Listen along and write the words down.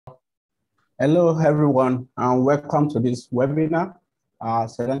Hello, everyone, and welcome to this webinar,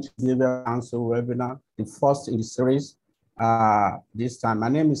 Sedentary Behaviour Council webinar, the first in the series this time. My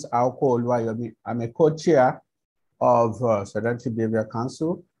name is Aoko Oluwayomi. I'm a co-chair of Sedentary Behaviour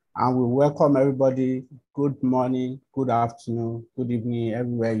Council, and we welcome everybody. Good morning, good afternoon, good evening,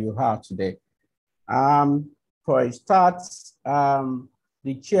 everywhere you are today. For a start,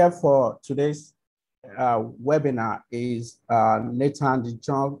 the chair for today's webinar is Nathan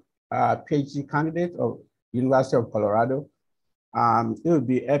DeJong, PhD candidate of University of Colorado. He will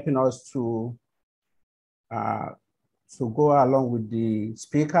be helping us to go along with the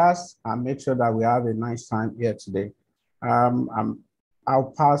speakers and make sure that we have a nice time here today.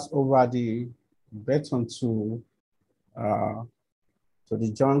 I'll pass over the baton to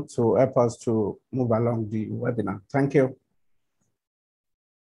John to help us to move along the webinar. Thank you.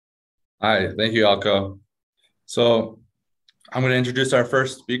 Hi, thank you, Alco. So I'm going to introduce our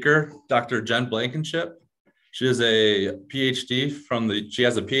first speaker, Dr. Jen Blankenship. She has a PhD from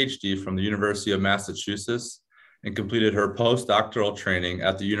the University of Massachusetts and completed her postdoctoral training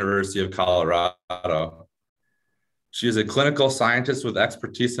at the University of Colorado. She is a clinical scientist with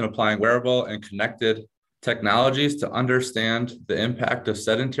expertise in applying wearable and connected technologies to understand the impact of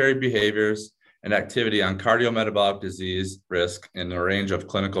sedentary behaviors and activity on cardiometabolic disease risk in a range of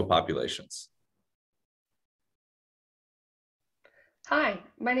clinical populations. Hi,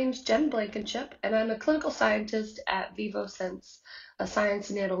 my name is Jen Blankenship, and I'm a clinical scientist at VivoSense, a science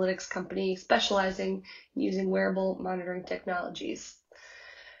and analytics company specializing in using wearable monitoring technologies.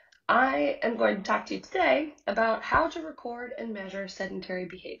 I am going to talk to you today about how to record and measure sedentary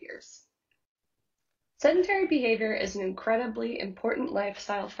behaviors. Sedentary behavior is an incredibly important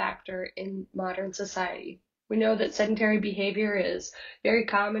lifestyle factor in modern society. We know that sedentary behavior is very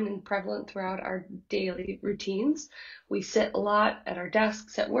common and prevalent throughout our daily routines. We sit a lot at our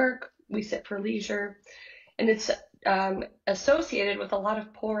desks at work, we sit for leisure, and it's associated with a lot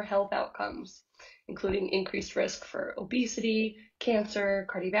of poor health outcomes, including increased risk for obesity, cancer,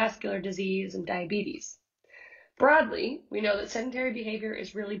 cardiovascular disease, and diabetes. Broadly, we know that sedentary behavior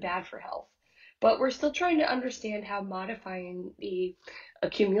is really bad for health, but we're still trying to understand how modifying the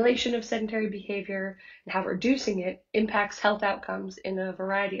accumulation of sedentary behavior and how reducing it impacts health outcomes in a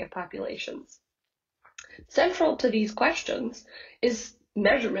variety of populations. Central to these questions is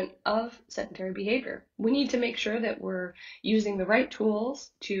measurement of sedentary behavior. We need to make sure that we're using the right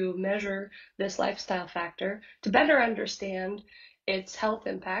tools to measure this lifestyle factor to better understand its health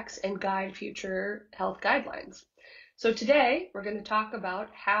impacts and guide future health guidelines. So today, we're going to talk about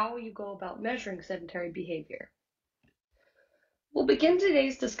how you go about measuring sedentary behavior. We'll begin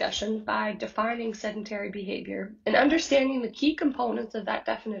today's discussion by defining sedentary behavior and understanding the key components of that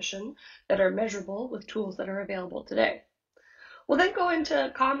definition that are measurable with tools that are available today. We'll then go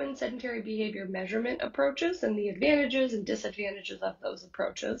into common sedentary behavior measurement approaches and the advantages and disadvantages of those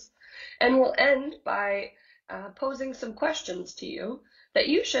approaches. And we'll end by posing some questions to you that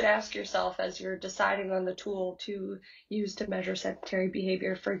you should ask yourself as you're deciding on the tool to use to measure sedentary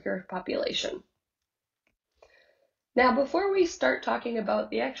behavior for your population. Now, before we start talking about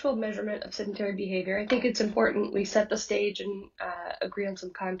the actual measurement of sedentary behavior, I think it's important we set the stage and agree on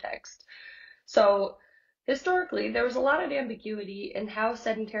some context. So, historically, there was a lot of ambiguity in how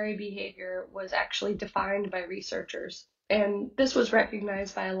sedentary behavior was actually defined by researchers, and this was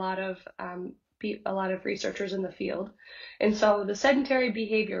recognized by a lot of researchers in the field. And so the Sedentary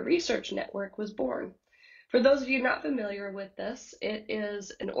Behavior Research Network was born. For those of you not familiar with this, it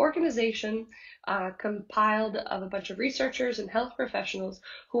is an organization compiled of a bunch of researchers and health professionals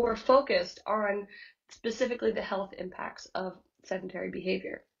who are focused on specifically the health impacts of sedentary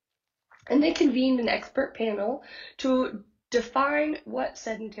behavior. And they convened an expert panel to define what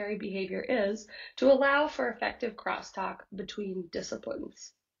sedentary behavior is to allow for effective crosstalk between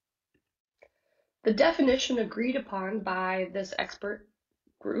disciplines. The definition agreed upon by this expert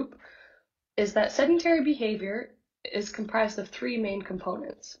group is that sedentary behavior is comprised of three main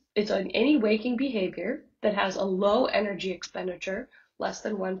components. It's any waking behavior that has a low energy expenditure, less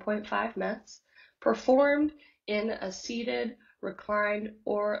than 1.5 METs, performed in a seated, reclined,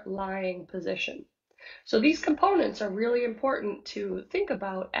 or lying position. So these components are really important to think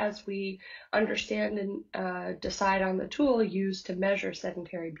about as we understand and decide on the tool used to measure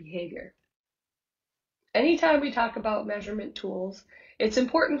sedentary behavior. Anytime we talk about measurement tools, it's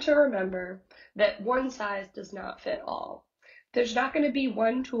important to remember that one size does not fit all. There's not going to be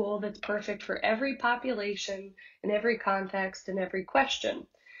one tool that's perfect for every population, in every context, and every question.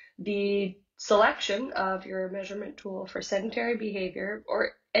 The selection of your measurement tool for sedentary behavior,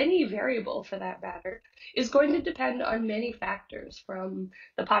 or any variable for that matter, is going to depend on many factors, from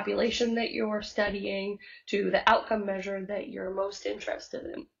the population that you're studying to the outcome measure that you're most interested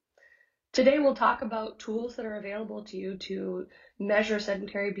in. Today, we'll talk about tools that are available to you to measure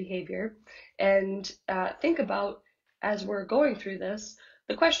sedentary behavior and think about, as we're going through this,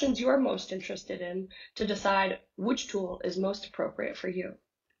 the questions you're most interested in to decide which tool is most appropriate for you.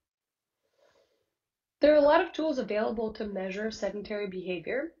 There are a lot of tools available to measure sedentary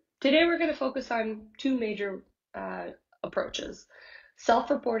behavior. Today, we're going to focus on two major approaches: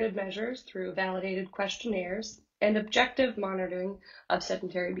 self-reported measures through validated questionnaires and objective monitoring of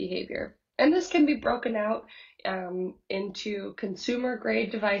sedentary behavior. And this can be broken out into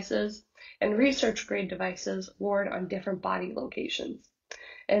consumer-grade devices and research-grade devices worn on different body locations.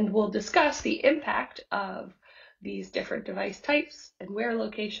 And we'll discuss the impact of these different device types and wear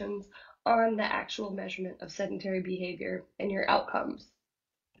locations on the actual measurement of sedentary behavior and your outcomes.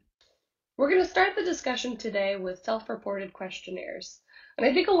 We're going to start the discussion today with self-reported questionnaires. And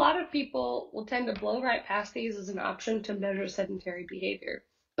I think a lot of people will tend to blow right past these as an option to measure sedentary behavior.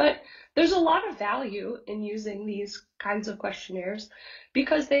 But there's a lot of value in using these kinds of questionnaires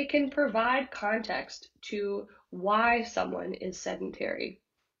because they can provide context to why someone is sedentary.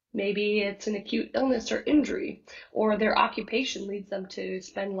 Maybe it's an acute illness or injury, or their occupation leads them to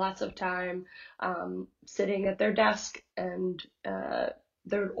spend lots of time sitting at their desk, and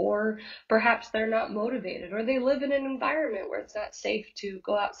or perhaps they're not motivated, or they live in an environment where it's not safe to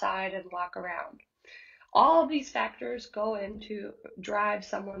go outside and walk around. All of these factors go in to drive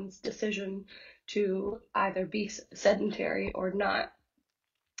someone's decision to either be sedentary or not.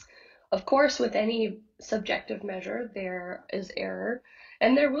 Of course, with any subjective measure, there is error,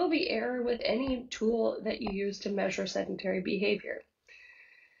 and there will be error with any tool that you use to measure sedentary behavior.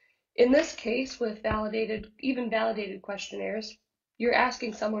 In this case, with even validated questionnaires, you're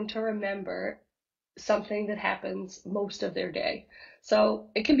asking someone to remember something that happens most of their day. So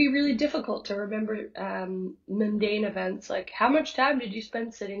it can be really difficult to remember mundane events like, how much time did you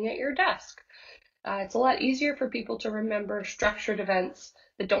spend sitting at your desk? It's a lot easier for people to remember structured events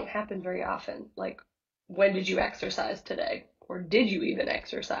that don't happen very often, like, when did you exercise today? Or did you even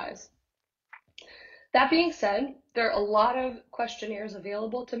exercise? That being said, there are a lot of questionnaires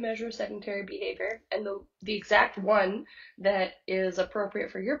available to measure sedentary behavior, and the exact one that is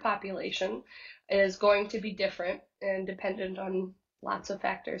appropriate for your population is going to be different and dependent on lots of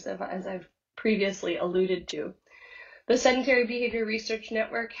factors, as I've previously alluded to. The Sedentary Behavior Research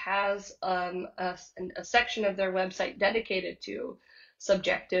Network has a section of their website dedicated to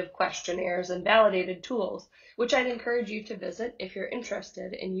subjective questionnaires and validated tools, which I'd encourage you to visit if you're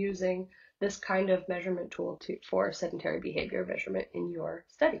interested in using this kind of measurement tool for sedentary behavior measurement in your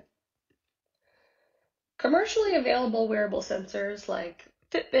study. Commercially available wearable sensors like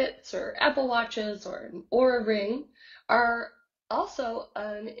Fitbits or Apple Watches or an Oura Ring are also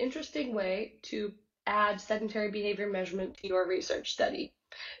an interesting way to add sedentary behavior measurement to your research study.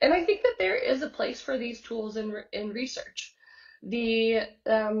 And I think that there is a place for these tools in research. The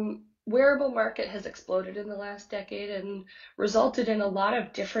wearable market has exploded in the last decade and resulted in a lot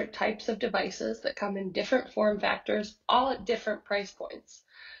of different types of devices that come in different form factors, all at different price points.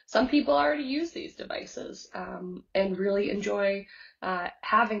 Some people already use these devices and really enjoy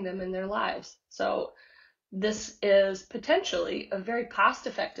having them in their lives. So this is potentially a very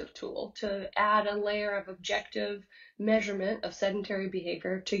cost-effective tool to add a layer of objective measurement of sedentary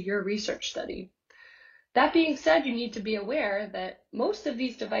behavior to your research study. That being said, you need to be aware that most of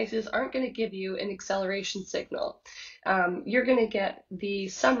these devices aren't going to give you an acceleration signal. You're going to get the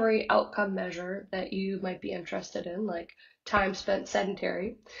summary outcome measure that you might be interested in, like time spent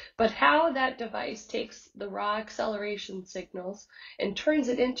sedentary, but how that device takes the raw acceleration signals and turns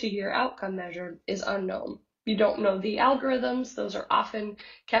it into your outcome measure is unknown. You don't know the algorithms; those are often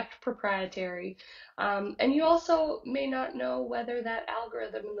kept proprietary. And you also may not know whether that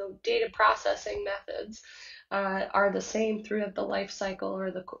algorithm and the data processing methods are the same throughout the life cycle or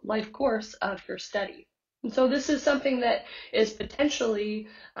the life course of your study. And so this is something that is potentially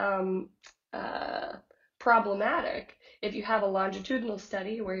problematic if you have a longitudinal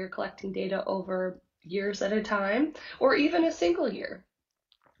study where you're collecting data over years at a time, or even a single year.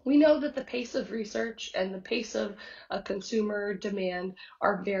 We know that the pace of research and the pace of consumer demand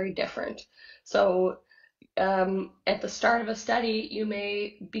are very different. So at the start of a study, you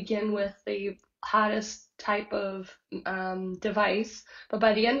may begin with the hottest type of device, but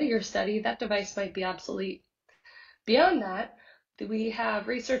by the end of your study, that device might be obsolete. Beyond that, We have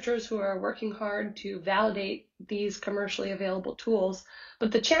researchers who are working hard to validate these commercially available tools,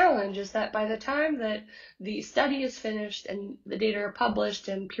 but the challenge is that by the time that the study is finished and the data are published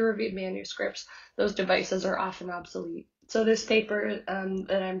in peer-reviewed manuscripts, those devices are often obsolete. So this paper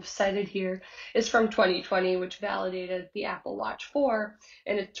that I've cited here is from 2020, which validated the Apple Watch 4,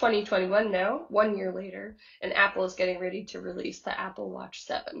 and it's 2021 now, 1 year later, and Apple is getting ready to release the Apple Watch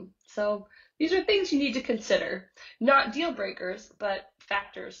 7. So these are things you need to consider. Not deal breakers, but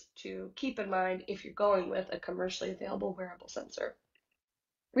factors to keep in mind if you're going with a commercially available wearable sensor.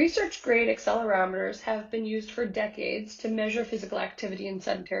 Research-grade accelerometers have been used for decades to measure physical activity and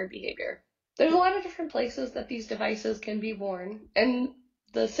sedentary behavior. There's a lot of different places that these devices can be worn, and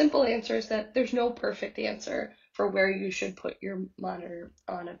the simple answer is that there's no perfect answer for where you should put your monitor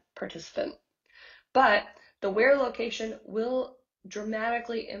on a participant. But the wear location will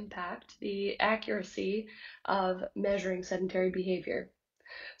dramatically impact the accuracy of measuring sedentary behavior.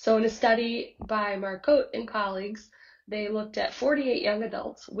 So in a study by Marcotte and colleagues, they looked at 48 young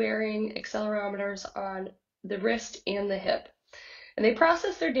adults wearing accelerometers on the wrist and the hip. And they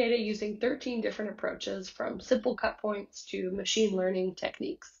processed their data using 13 different approaches, from simple cut points to machine learning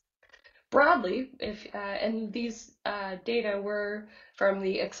techniques. Broadly, and these data were from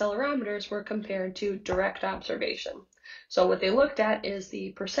the accelerometers were compared to direct observation. So what they looked at is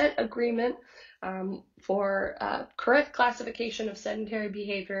the percent agreement for correct classification of sedentary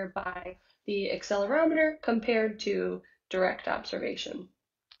behavior by the accelerometer compared to direct observation.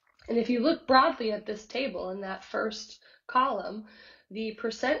 And if you look broadly at this table in that first column, the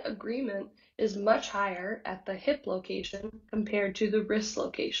percent agreement is much higher at the hip location compared to the wrist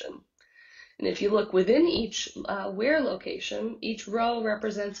location. And if you look within each wear location, each row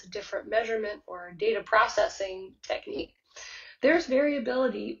represents a different measurement or data processing technique. There's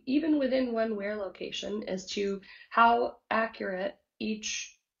variability even within one wear location as to how accurate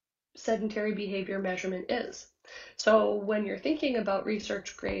each sedentary behavior measurement is. So when you're thinking about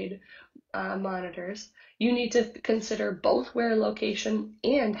research grade monitors, you need to consider both wear location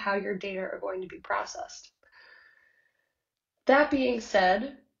and how your data are going to be processed. That being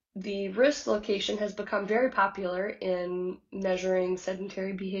said, the wrist location has become very popular in measuring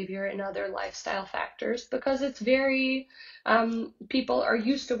sedentary behavior and other lifestyle factors because it's very, people are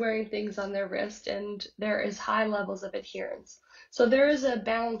used to wearing things on their wrist and there is high levels of adherence. So there is a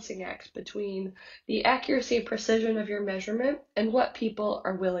balancing act between the accuracy and precision of your measurement and what people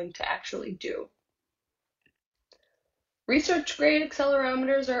are willing to actually do. Research-grade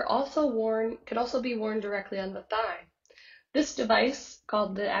accelerometers could also be worn directly on the thigh. This device,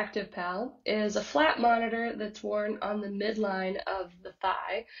 called the ActivePal, is a flat monitor that's worn on the midline of the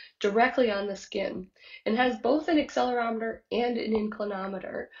thigh, directly on the skin, and has both an accelerometer and an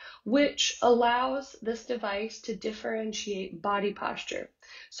inclinometer, which allows this device to differentiate body posture.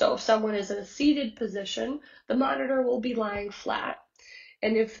 So if someone is in a seated position, the monitor will be lying flat.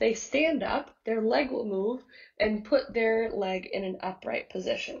 And if they stand up, their leg will move and put their leg in an upright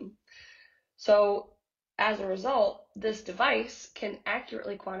position. So as a result, this device can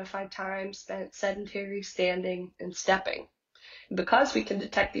accurately quantify time spent sedentary, standing, and stepping. Because we can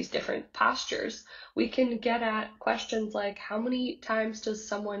detect these different postures, we can get at questions like how many times does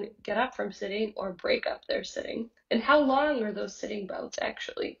someone get up from sitting or break up their sitting, and how long are those sitting bouts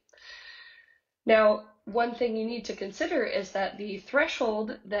actually? Now, one thing you need to consider is that the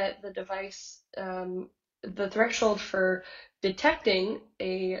threshold that the device, the threshold for detecting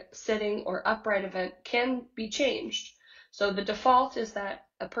a sitting or upright event can be changed. So the default is that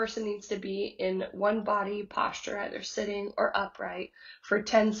a person needs to be in one body posture, either sitting or upright, for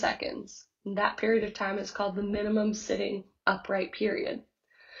 10 seconds. And that period of time is called the minimum sitting upright period.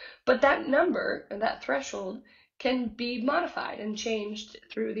 But that number, and that threshold, can be modified and changed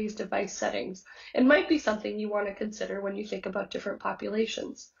through these device settings, and might be something you want to consider when you think about different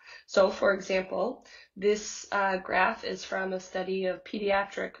populations. So for example, this graph is from a study of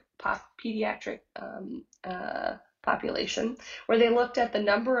pediatric population, where they looked at the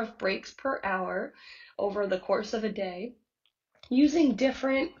number of breaks per hour over the course of a day, using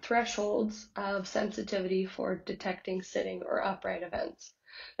different thresholds of sensitivity for detecting sitting or upright events.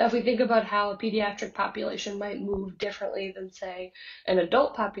 Now, if we think about how a pediatric population might move differently than, say, an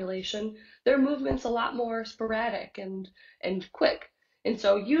adult population, their movement's a lot more sporadic and quick. And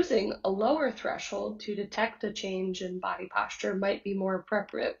so using a lower threshold to detect a change in body posture might be more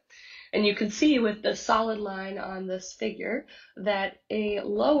appropriate. And you can see with the solid line on this figure that a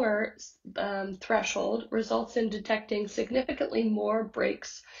lower threshold results in detecting significantly more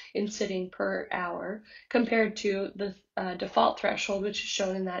breaks in sitting per hour compared to the default threshold, which is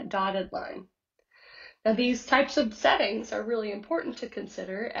shown in that dotted line. Now, these types of settings are really important to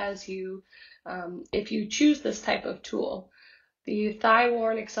consider as you, if you choose this type of tool. The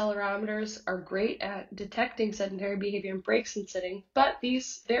thigh-worn accelerometers are great at detecting sedentary behavior and breaks in sitting, but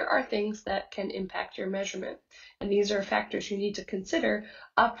there are things that can impact your measurement, and these are factors you need to consider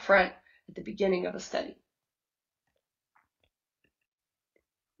up front at the beginning of a study.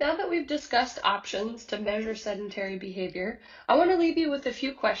 Now that we've discussed options to measure sedentary behavior, I want to leave you with a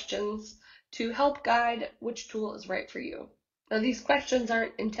few questions to help guide which tool is right for you. Now, these questions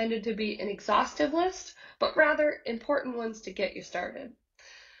aren't intended to be an exhaustive list, but rather important ones to get you started.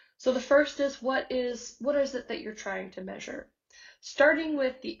 So the first is, what is it that you're trying to measure? Starting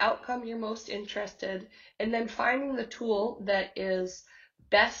with the outcome you're most interested, and then finding the tool that is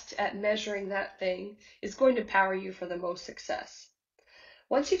best at measuring that thing is going to power you for the most success.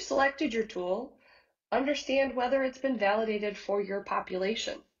 Once you've selected your tool, understand whether it's been validated for your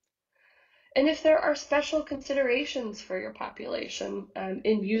population. And if there are special considerations for your population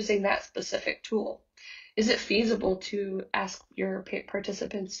in using that specific tool. Is it feasible to ask your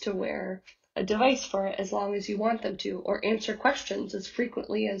participants to wear a device for it as long as you want them to, or answer questions as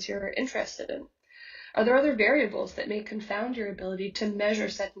frequently as you're interested in? Are there other variables that may confound your ability to measure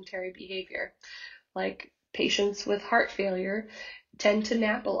sedentary behavior, like patients with heart failure tend to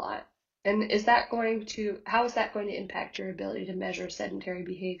nap a lot? And how is that going to impact your ability to measure sedentary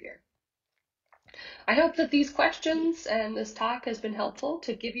behavior? I hope that these questions and this talk has been helpful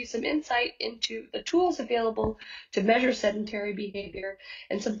to give you some insight into the tools available to measure sedentary behavior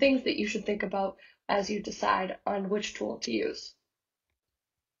and some things that you should think about as you decide on which tool to use.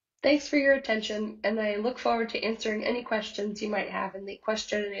 Thanks for your attention, and I look forward to answering any questions you might have in the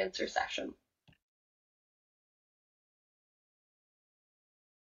question and answer session.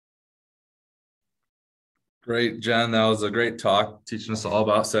 Great, Jen. That was a great talk, teaching us all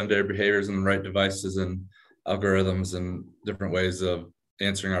about sedentary behaviors and the right devices and algorithms and different ways of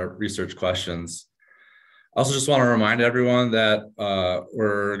answering our research questions. I also just want to remind everyone that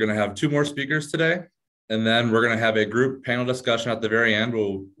we're going to have 2 more speakers today, and then we're going to have a group panel discussion at the very end.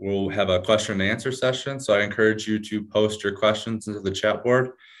 We'll have a question and answer session. So I encourage you to post your questions into the chat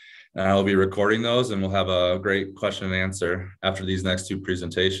board, and I'll be recording those, and we'll have a great question and answer after these next 2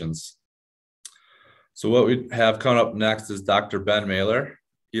 presentations. So what we have coming up next is Dr. Ben Maylor.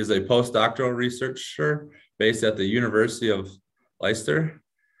 He is a postdoctoral researcher based at the University of Leicester.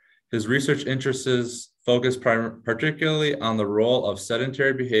 His research interests focus particularly on the role of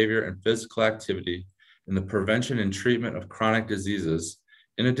sedentary behavior and physical activity in the prevention and treatment of chronic diseases,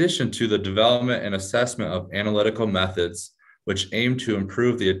 in addition to the development and assessment of analytical methods which aim to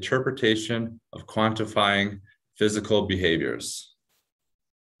improve the interpretation of quantifying physical behaviors.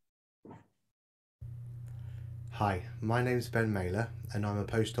 Hi, my name's Ben Maylor, and I'm a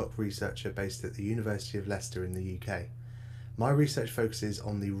postdoc researcher based at the University of Leicester in the UK. My research focuses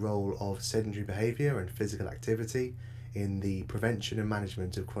on the role of sedentary behaviour and physical activity in the prevention and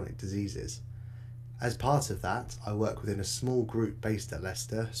management of chronic diseases. As part of that, I work within a small group based at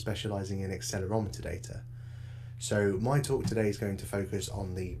Leicester, specialising in accelerometer data. So my talk today is going to focus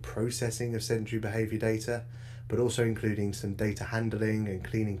on the processing of sedentary behaviour data, but also including some data handling and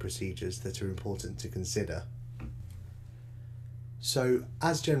cleaning procedures that are important to consider. So,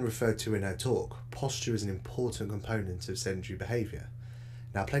 as Jen referred to in her talk, posture is an important component of sedentary behaviour.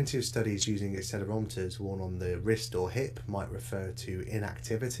 Now, plenty of studies using accelerometers worn on the wrist or hip might refer to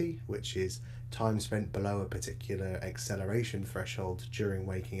inactivity, which is time spent below a particular acceleration threshold during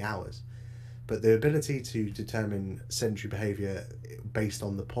waking hours. But the ability to determine sedentary behaviour based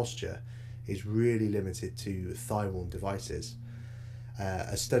on the posture is really limited to thigh-worn devices.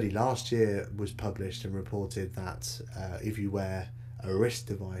 A study last year was published and reported that if you wear a wrist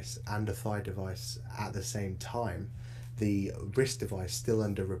device and a thigh device at the same time, the wrist device still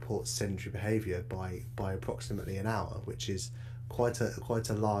underreports sedentary behaviour by approximately an hour, which is quite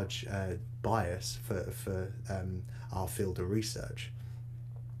a large bias for our field of research.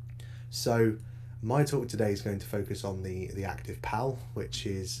 So my talk today is going to focus on the active PAL, which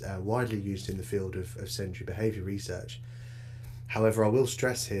is widely used in the field of sedentary behaviour research. However, I will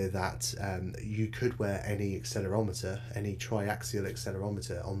stress here that you could wear any accelerometer, any triaxial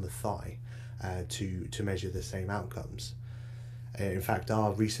accelerometer on the thigh to measure the same outcomes. In fact,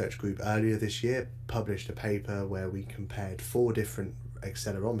 our research group earlier this year published a paper where we compared 4 different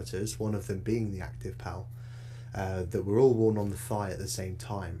accelerometers, one of them being the active PAL, that were all worn on the thigh at the same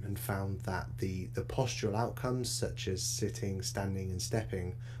time, and found that the postural outcomes such as sitting, standing and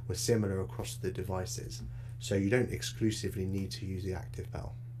stepping were similar across the devices. So you don't exclusively need to use the active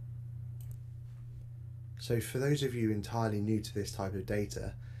PAL. So for those of you entirely new to this type of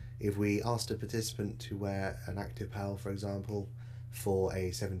data, If we asked a participant to wear an active PAL, for example, for a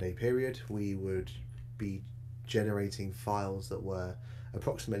 7-day period, we would be generating files that were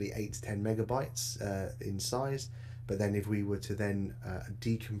approximately 8 to 10 megabytes in size. But then if we were to then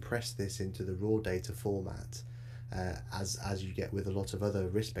decompress this into the raw data format, as you get with a lot of other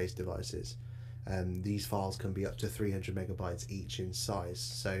wrist-based devices, these files can be up to 300 megabytes each in size.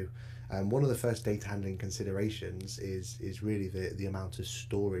 So one of the first data handling considerations is really the amount of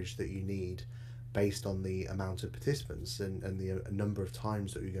storage that you need based on the amount of participants and the number of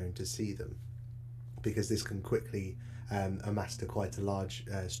times that you're going to see them, because this can quickly amass to quite a large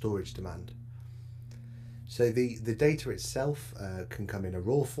storage demand. So the data itself can come in a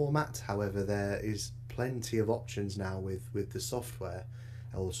raw format. However, there is plenty of options now with the software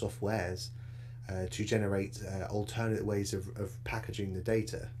or softwares to generate alternate ways of packaging the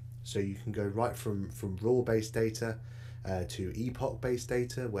data. So you can go right from raw based data to epoch based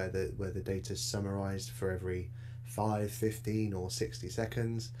data, where the data is summarized for every 5, 15 or 60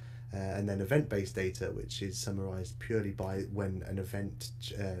 seconds, and then event based data, which is summarized purely by when an event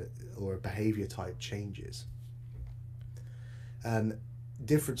or a behavior type changes.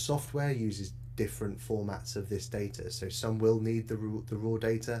 Different software uses different formats of this data, so some will need the raw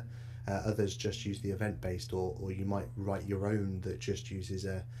data, others just use the event based, or you might write your own that just uses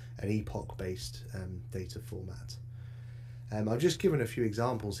an epoch based data format. I've just given a few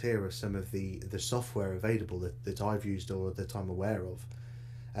examples here of some of the software available that I've used or that I'm aware of.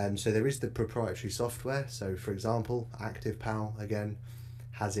 So there is the proprietary software. So for example, ActivePal again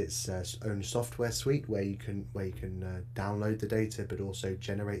has its own software suite where you can download the data but also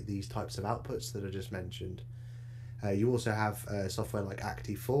generate these types of outputs that I just mentioned. You also have software like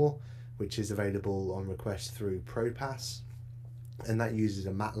Active4, which is available on request through ProPass, and that uses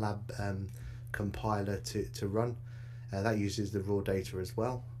a MATLAB compiler to run. That uses the raw data as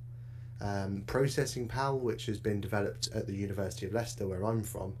well. Processing PAL, which has been developed at the University of Leicester, where I'm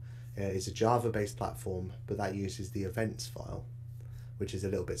from, is a Java-based platform, but that uses the events file, which is a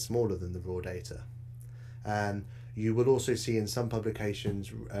little bit smaller than the raw data. You will also see in some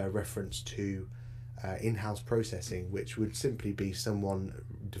publications reference to in-house processing, which would simply be someone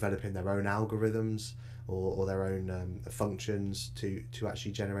developing their own algorithms or their own functions to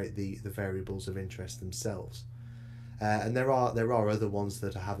actually generate the variables of interest themselves. And there are other ones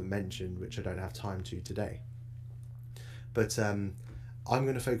that I haven't mentioned, which I don't have time to today. But I'm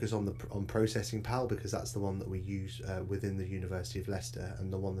going to focus on processing PAL because that's the one that we use within the University of Leicester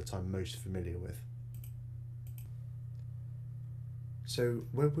and the one that I'm most familiar with. So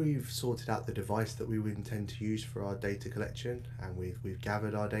when we've sorted out the device that we would intend to use for our data collection, and we've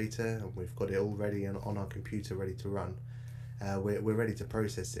gathered our data and we've got it all ready on our computer ready to run, we're ready to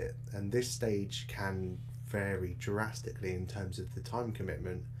process it. And this stage can vary drastically in terms of the time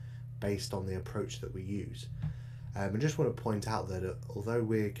commitment based on the approach that we use. I just want to point out that although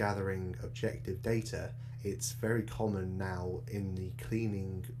we're gathering objective data, it's very common now in the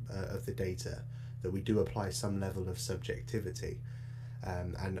cleaning of the data that we do apply some level of subjectivity,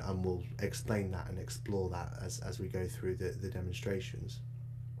 and we'll explain that and explore that as we go through the demonstrations.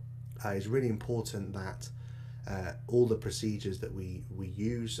 It's really important that all the procedures that we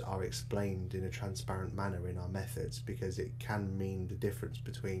use are explained in a transparent manner in our methods, because it can mean the difference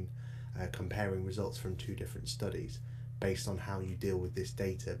between comparing results from two different studies based on how you deal with this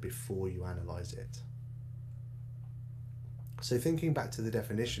data before you analyze it. So thinking back to the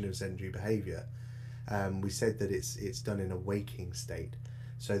definition of sedentary behaviour, we said that it's done in a waking state.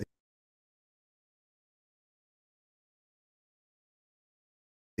 So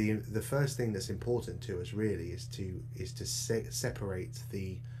the first thing that's important to us really is to separate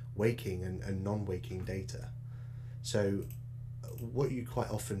the waking and non-waking data. So what you quite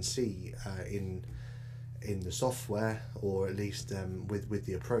often see in the software, or at least with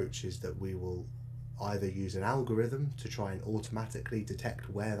the approach, is that we will either use an algorithm to try and automatically detect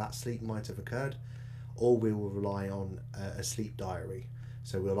where that sleep might have occurred, or we will rely on a sleep diary.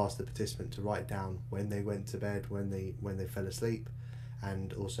 So we'll ask the participant to write down when they went to bed, when they fell asleep,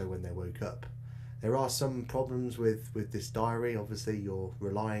 and also when they woke up. There are some problems with this diary. Obviously you're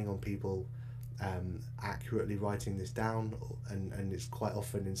relying on people accurately writing this down, and it's quite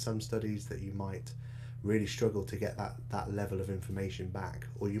often in some studies that you might really struggle to get that level of information back,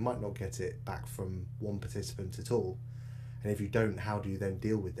 or you might not get it back from one participant at all. And if you don't, how do you then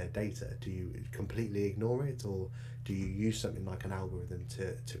deal with their data? Do you completely ignore it, or do you use something like an algorithm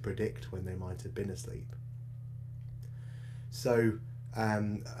to predict when they might have been asleep? So I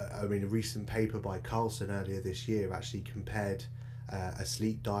mean, a recent paper by Carlson earlier this year actually compared a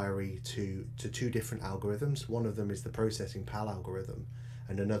sleep diary to two different algorithms. One of them is the processing PAL algorithm,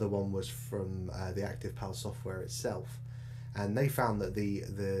 and another one was from the ISPAH software itself. And they found that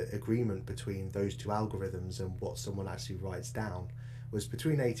the agreement between those two algorithms and what someone actually writes down was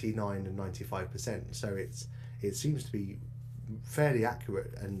between 89 and 95%. So it seems to be fairly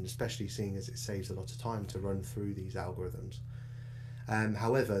accurate, and especially seeing as it saves a lot of time to run through these algorithms.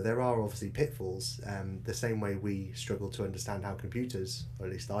 However, there are obviously pitfalls. The same way we struggle to understand how computers, or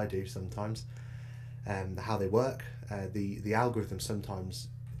at least I do sometimes, how they work, the algorithm sometimes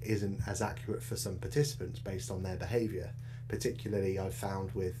isn't as accurate for some participants based on their behaviour. Particularly I've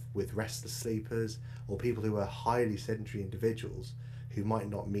found with restless sleepers or people who are highly sedentary individuals who might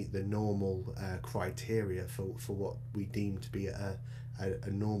not meet the normal criteria for what we deem to be a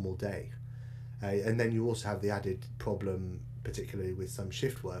normal day. And then you also have the added problem, particularly with some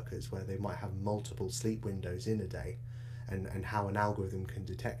shift workers, where they might have multiple sleep windows in a day, and how an algorithm can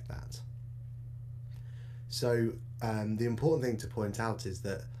detect that. So the important thing to point out is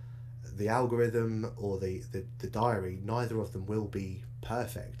that the algorithm or the diary, neither of them will be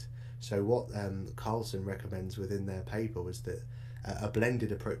perfect. So what Carlson recommends within their paper was that a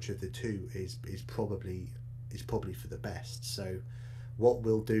blended approach of the two is probably for the best. So what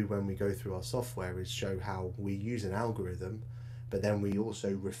we'll do when we go through our software is show how we use an algorithm, but then we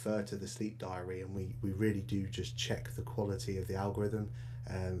also refer to the sleep diary, and we really do just check the quality of the algorithm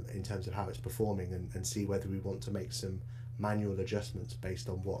in terms of how it's performing, and see whether we want to make some manual adjustments based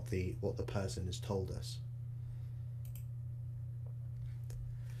on what the person has told us.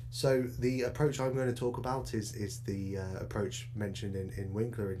 So the approach I'm going to talk about is the approach mentioned in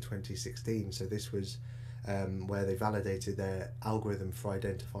Winkler in 2016. So this was where they validated their algorithm for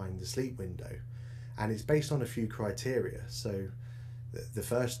identifying the sleep window, and it's based on a few criteria. So the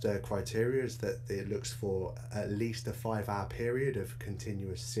first criteria is that it looks for at least a 5-hour period of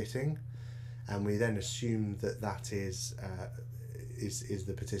continuous sitting, and we then assume that is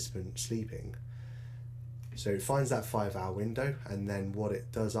the participant sleeping. So it finds that 5-hour window, and then what it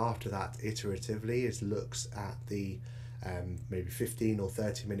does after that iteratively is looks at the maybe 15 or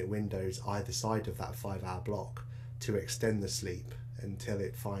 30-minute windows either side of that 5-hour block to extend the sleep until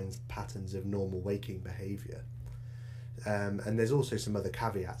it finds patterns of normal waking behaviour. And there's also some other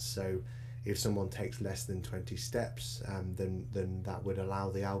caveats. So if someone takes less than 20 steps, then that would allow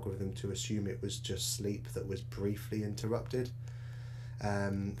the algorithm to assume it was just sleep that was briefly interrupted,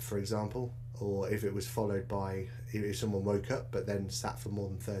 for example. Or if it was followed by, if someone woke up but then sat for more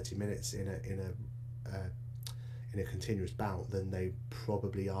than 30 minutes in a continuous bout, then they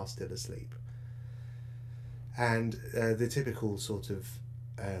probably are still asleep. And the typical sort of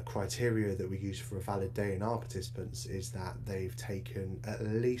criteria that we use for a valid day in our participants is that they've taken at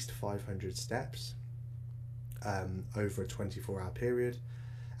least 500 steps over a 24-hour period,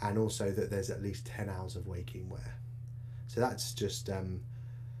 and also that there's at least 10 hours of waking wear. So that's just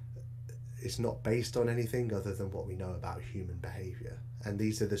it's not based on anything other than what we know about human behaviour, and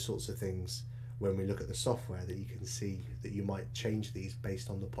these are the sorts of things when we look at the software that you can see that you might change these based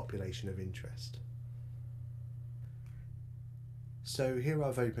on the population of interest. So here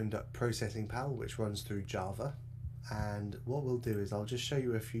I've opened up Processing Pal, which runs through Java, and what we'll do is I'll just show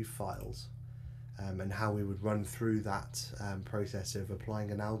you a few files and how we would run through that process of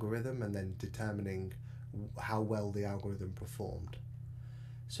applying an algorithm and then determining how well the algorithm performed.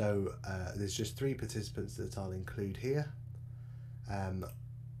 So there's just 3 participants that I'll include here.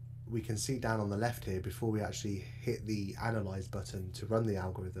 We can see down on the left here, before we actually hit the Analyze button to run the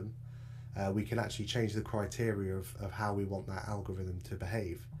algorithm, we can actually change the criteria of how we want that algorithm to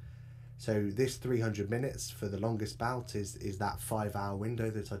behave. So this 300 minutes for the longest bout is that 5-hour window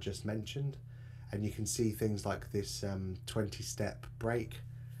that I just mentioned, and you can see things like this 20-step break,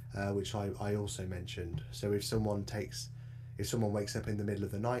 which I also mentioned. So if someone wakes up in the middle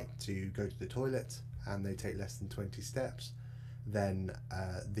of the night to go to the toilet and they take less than 20 steps, then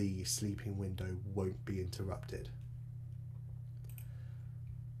the sleeping window won't be interrupted.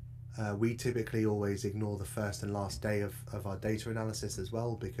 We typically always ignore the first and last day of our data analysis as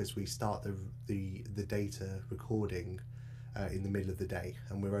well, because we start the data recording in the middle of the day,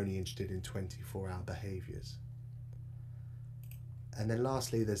 and we're only interested in 24-hour behaviours. And then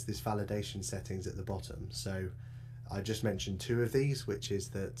lastly, there's this validation settings at the bottom. So I just mentioned 2 of these, which is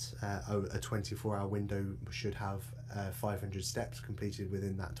that a 24-hour window should have 500 steps completed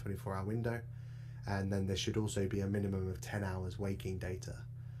within that 24-hour window, and then there should also be a minimum of 10 hours waking data.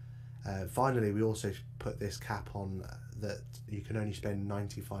 Finally, we also put this cap on that you can only spend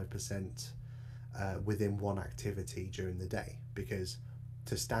 95% within one activity during the day, because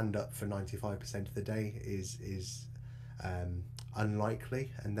to stand up for 95% of the day is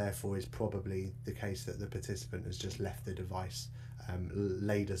unlikely, and therefore is probably the case that the participant has just left the device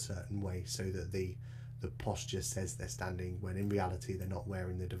laid a certain way so that the posture says they're standing when in reality they're not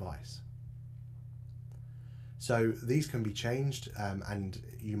wearing the device. So these can be changed, and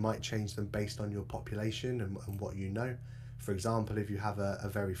you might change them based on your population and what you know. For example, if you have a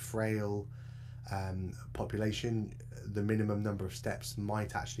very frail population, the minimum number of steps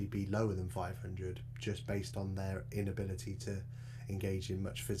might actually be lower than 500, just based on their inability to engage in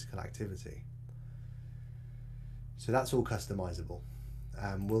much physical activity. So that's all customizable.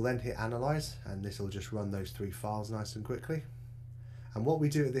 We'll then hit analyze, and this will just run those 3 files nice and quickly. And what we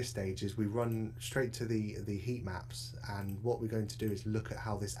do at this stage is we run straight to the heat maps, and what we're going to do is look at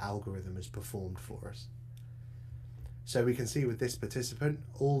how this algorithm has performed for us. So we can see with this participant,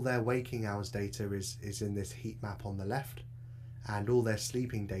 all their waking hours data is in this heat map on the left, and all their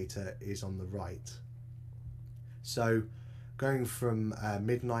sleeping data is on the right. So going from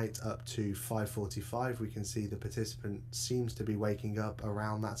midnight up to 5:45, we can see the participant seems to be waking up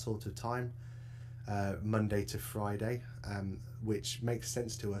around that sort of time, Monday to Friday, which makes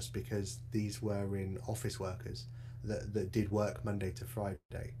sense to us because these were in office workers that did work Monday to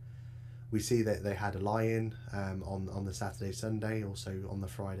Friday. We see that they had a lie-in on the Saturday, Sunday, also on the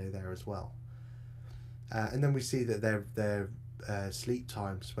Friday there as well. And then we see that their sleep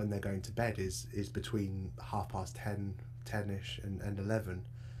times when they're going to bed is between 10:30, 10ish and 11.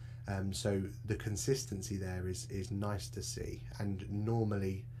 So the consistency there is nice to see, and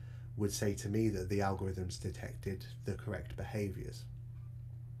normally would say to me that the algorithm's detected the correct behaviours.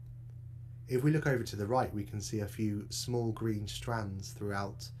 If we look over to the right, we can see a few small green strands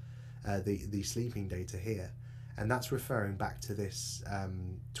throughout the sleeping data here, and that's referring back to this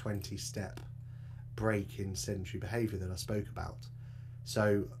 20-step break in sedentary behaviour that I spoke about.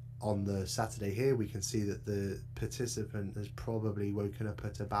 So on the Saturday here, we can see that the participant has probably woken up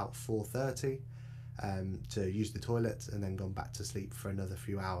at about 4:30 to use the toilet and then gone back to sleep for another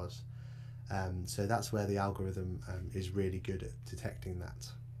few hours. So that's where the algorithm is really good at detecting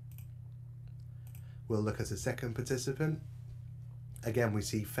that. We'll look at a second participant. Again, we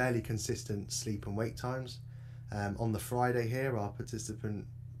see fairly consistent sleep and wake times. On the Friday here, our participant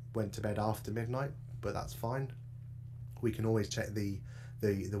went to bed after midnight, but that's fine. We can always check the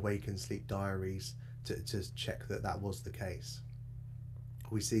wake and sleep diaries to check that was the case.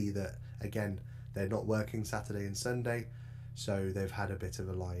 We see that, again, they're not working Saturday and Sunday, so they've had a bit of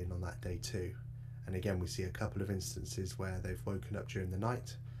a lie-in on that day too. And again, we see a couple of instances where they've woken up during the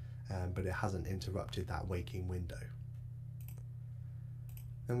night, but it hasn't interrupted that waking window.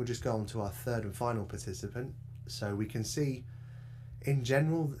 Then we'll just go on to our third and final participant. So we can see, in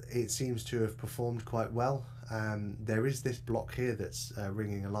general, it seems to have performed quite well. There is this block here that's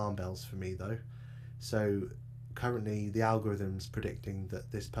ringing alarm bells for me though. So currently the algorithm's predicting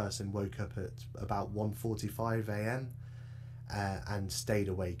that this person woke up at about 1:45 a.m. And stayed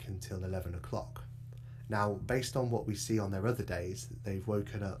awake until 11 o'clock. Now, based on what we see on their other days, they've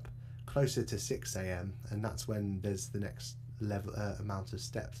woken up closer to 6 a.m. and that's when there's the next level amount of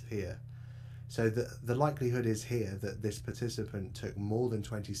steps here. So the likelihood is here that this participant took more than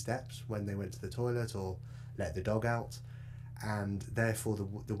 20 steps when they went to the toilet or let the dog out, and therefore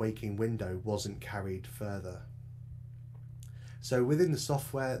the waking window wasn't carried further. So within the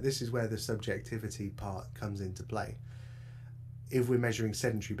software, this is where the subjectivity part comes into play. If we're measuring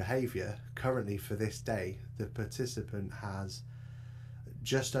sedentary behaviour, currently for this day, the participant has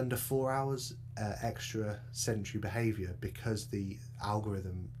just under 4 hours extra sedentary behaviour because the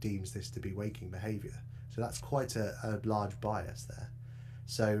algorithm deems this to be waking behaviour. So that's quite a large bias there.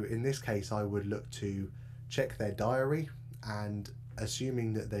 So in this case, I would look to check their diary, and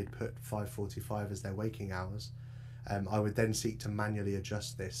assuming that they'd put 5:45 as their waking hours, I would then seek to manually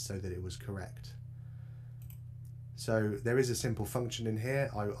adjust this so that it was correct. So there is a simple function in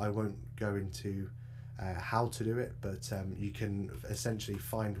here. I won't go into how to do it, but you can essentially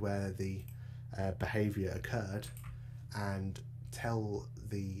find where the behaviour occurred and tell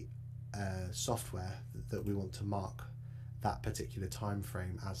the software that we want to mark that particular time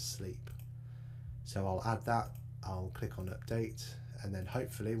frame as sleep. So I'll add that, I'll click on update, and then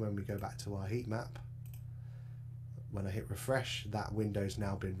hopefully when we go back to our heat map, when I hit refresh, that window's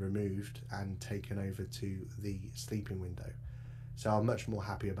now been removed and taken over to the sleeping window. So I'm much more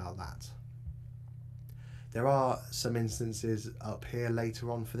happy about that. There are some instances up here later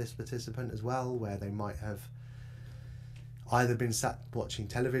on for this participant as well, where they might have either been sat watching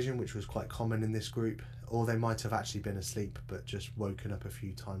television, which was quite common in this group, or they might have actually been asleep but just woken up a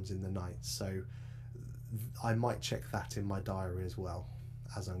few times in the night. So I might check that in my diary as well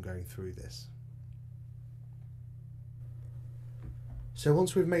as I'm going through this. So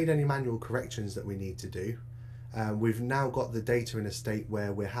once we've made any manual corrections that we need to do, We've now got the data in a state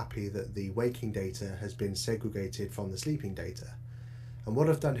where we're happy that the waking data has been segregated from the sleeping data. And what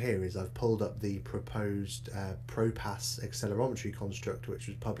I've done here is I've pulled up the proposed ProPass accelerometry construct, which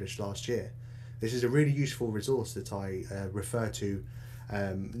was published last year. This is a really useful resource that I refer to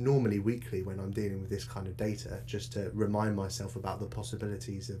normally weekly when I'm dealing with this kind of data, just to remind myself about the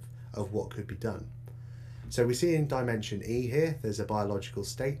possibilities of what could be done. So we see in dimension E here, there's a biological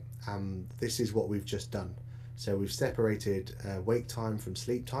state, and this is what we've just done. So we've separated wake time from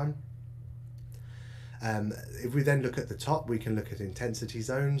sleep time. If we then look at the top, we can look at intensity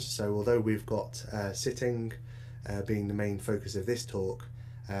zones. So although we've got sitting being the main focus of this talk,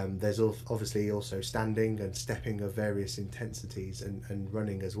 there's obviously also standing and stepping of various intensities and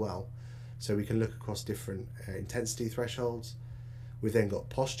running as well. So we can look across different intensity thresholds. We've then got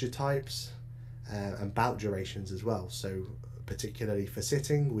posture types and bout durations as well. So particularly for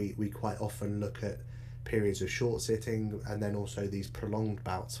sitting, we quite often look at periods of short sitting, and then also these prolonged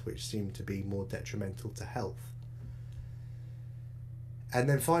bouts, which seem to be more detrimental to health. And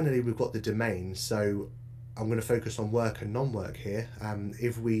then finally, we've got the domains. So I'm going to focus on work and non-work here.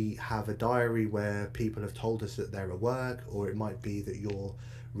 If we have a diary where people have told us that they're at work, or it might be that you're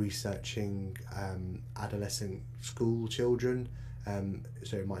researching adolescent school children,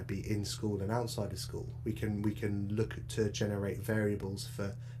 so it might be in school and outside of school, we can look to generate variables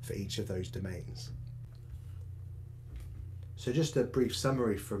for each of those domains. So just a brief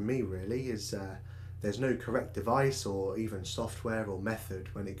summary from me really is there's no correct device or even software or method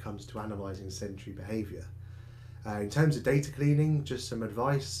when it comes to analysing sedentary behaviour. In terms of data cleaning, just some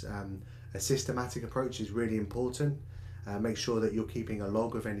advice. A systematic approach is really important. Make sure that you're keeping a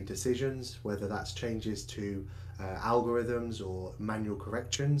log of any decisions, whether that's changes to algorithms or manual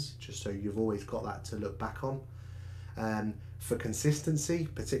corrections, just so you've always got that to look back on. For consistency,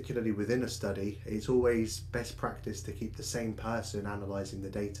 particularly within a study, it's always best practice to keep the same person analysing the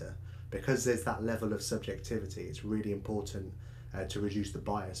data. Because there's that level of subjectivity, it's really important to reduce the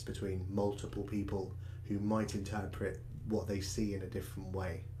bias between multiple people who might interpret what they see in a different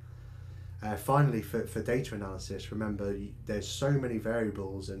way. Finally, for data analysis, remember there's so many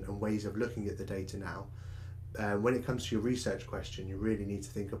variables and ways of looking at the data now. When it comes to your research question, you really need to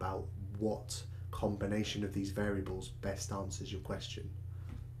think about what combination of these variables best answers your question.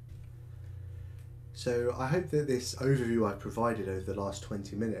 So I hope that this overview I've provided over the last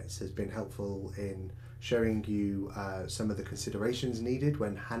 20 minutes has been helpful in showing you some of the considerations needed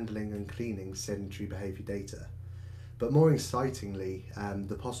when handling and cleaning sedentary behaviour data. But more excitingly,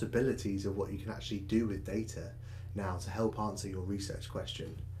 the possibilities of what you can actually do with data now to help answer your research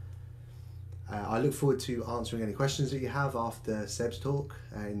question. I look forward to answering any questions that you have after Seb's talk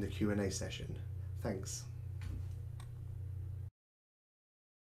in the Q&A session. Thanks.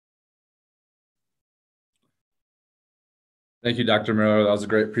 Thank you, Dr. Maylor. That was a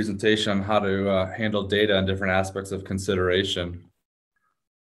great presentation on how to handle data and different aspects of consideration.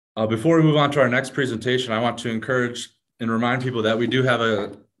 Before we move on to our next presentation, I want to encourage and remind people that we do have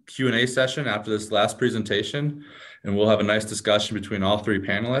a Q&A session after this last presentation, and we'll have a nice discussion between all three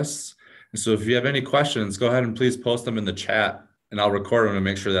panelists. And so if you have any questions, go ahead and please post them in the chat, and I'll record them to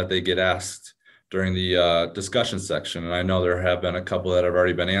make sure that they get asked during the discussion section. And I know there have been a couple that have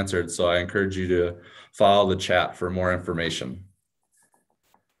already been answered, so I encourage you to follow the chat for more information.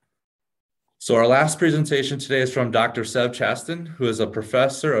 So our last presentation today is from Dr. Seb Chastin, who is a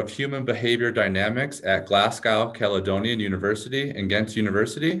professor of human behavior dynamics at Glasgow Caledonian University and Ghent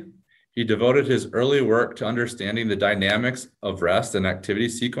University. He devoted his early work to understanding the dynamics of rest and activity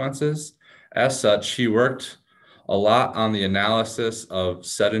sequences. As such, he worked a lot on the analysis of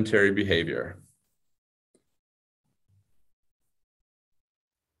sedentary behavior.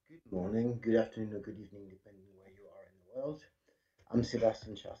 Good morning, good afternoon, or good evening, depending where you are in the world. I'm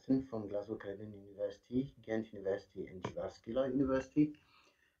Sebastien Chastin from Glasgow Caledonian University, Ghent University, and Statistical University,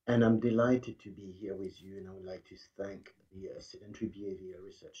 and I'm delighted to be here with you. And I would like to thank the Sedentary Behaviour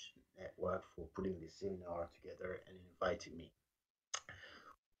Research Network for putting this seminar together and inviting me.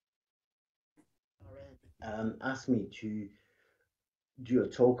 Asked me to do a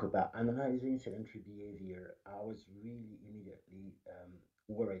talk about analyzing sedentary behavior. I was really immediately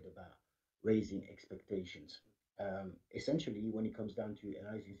worried about raising expectations. Essentially, when it comes down to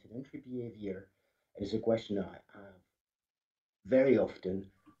analyzing sedentary behavior, it is a question I have very often,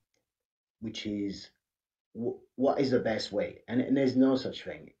 which is what is the best way? And there's no such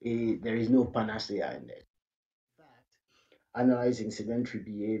thing. There is no panacea in this. In fact, analyzing sedentary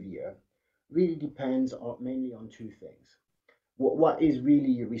behavior really depends mainly on two things. What is really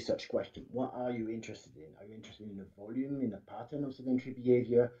your research question? What are you interested in? Are you interested in the volume, in the pattern of sedentary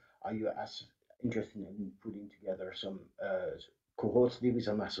behavior? Are you interested in putting together some cohorts with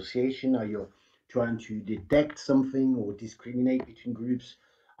some association? Are you trying to detect something or discriminate between groups?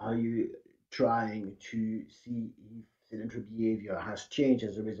 Are you trying to see if sedentary behavior has changed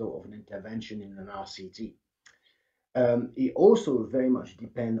as a result of an intervention in an RCT? It also very much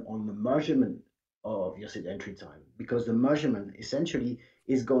depends on the measurement of your sedentary time, because the measurement essentially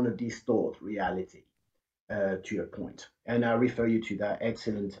is going to distort reality to your point. And I refer you to that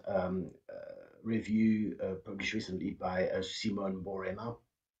excellent review published recently by Simone Borema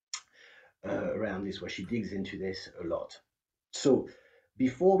around this, where she digs into this a lot. So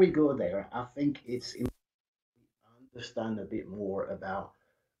before we go there, I think it's important to understand a bit more about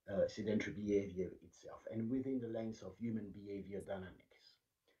sedentary behavior itself and within the lens of human behavior dynamics.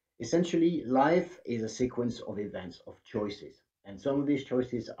 Essentially, life is a sequence of events, of choices, and some of these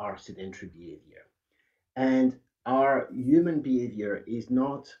choices are sedentary behavior. And our human behavior is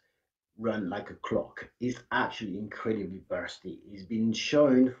not run like a clock. It's actually incredibly bursty. It's been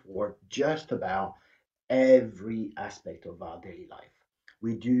shown for just about every aspect of our daily life.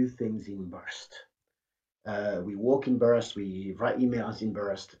 We do things in bursts. We walk in bursts, we write emails in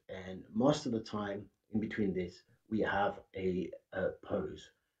bursts, and most of the time in between this, we have a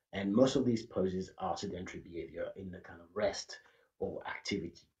pause. And most of these poses are sedentary behavior in the kind of rest or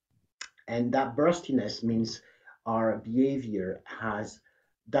activity. And that burstiness means our behavior has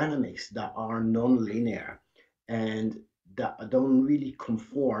dynamics that are non-linear and that don't really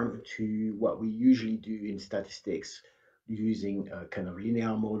conform to what we usually do in statistics using kind of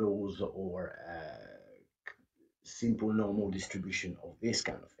linear models or simple normal distribution of this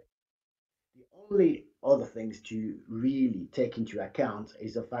kind of thing. The only other things to really take into account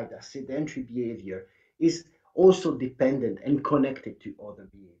is the fact that sedentary behavior is also dependent and connected to other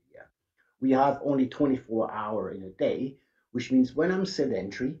behavior. We have only 24 hours in a day, which means when I'm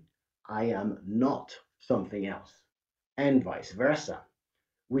sedentary, I am not something else, and vice versa,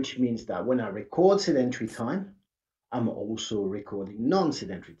 which means that when I record sedentary time, I'm also recording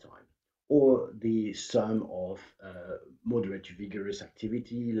non-sedentary time, or the sum of moderate to vigorous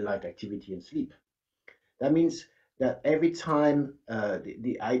activity, light activity, and sleep. That means that every time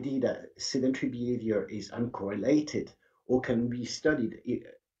the idea that sedentary behavior is uncorrelated or can be studied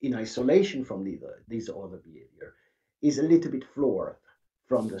in isolation from these other behavior is a little bit flawed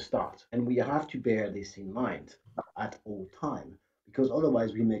from the start. And we have to bear this in mind at all time, because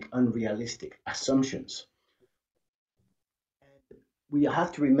otherwise we make unrealistic assumptions. And we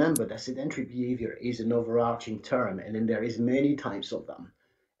have to remember that sedentary behavior is an overarching term, and then there is many types of them.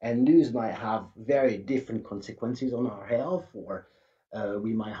 And these might have very different consequences on our health, or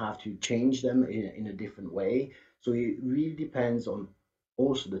we might have to change them in a different way. So it really depends on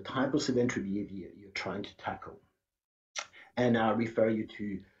also the type of sedentary behavior you're trying to tackle. And I refer you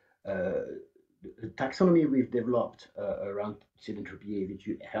to the taxonomy we've developed around sedentary behavior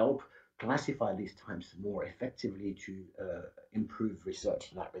to help classify these types more effectively to improve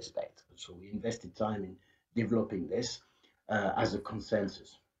research in that respect. So we invested time in developing this as a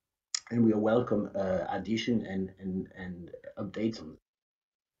consensus, and we welcome addition and updates on it.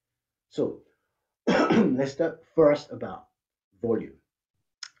 So let's talk first about volume.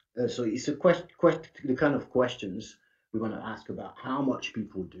 So it's a the kind of questions we want to ask about how much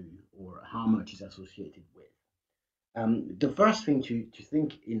people do or how much is associated with. The first thing to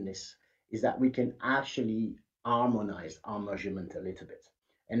think in this is that we can actually harmonize our measurement a little bit.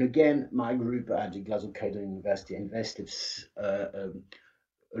 And again, my group at the Glasgow Caledonian University invested a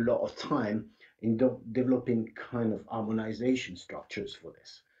lot of time in developing kind of harmonization structures for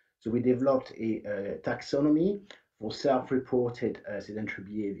this. So we developed a taxonomy for self-reported sedentary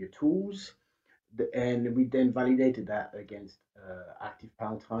behavior tools, and we then validated that against active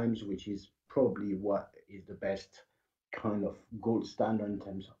pal times, which is probably what is the best kind of gold standard in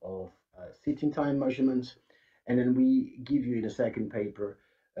terms of sitting time measurements. And then we give you in a second paper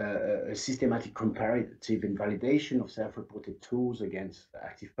a systematic comparative invalidation of self-reported tools against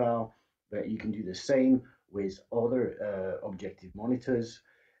active pal, but you can do the same with other objective monitors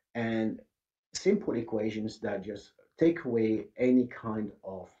and simple equations that just take away any kind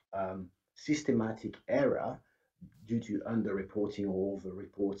of systematic error due to underreporting or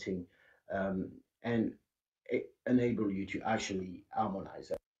overreporting, and enable you to actually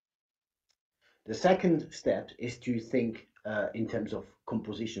harmonize it. The second step is to think in terms of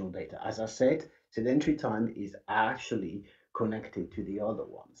compositional data. As I said, sedentary time is actually connected to the other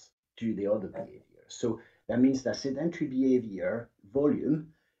ones, to the other behavior. So that means that sedentary behavior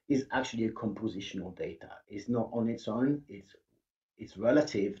volume is actually a compositional data. It's not on its own, it's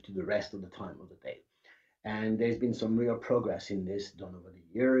relative to the rest of the time of the day. And there's been some real progress in this done over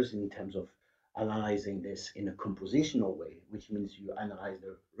the years in terms of analyzing this in a compositional way, which means you analyze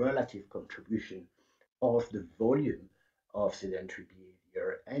the relative contribution of the volume of sedentary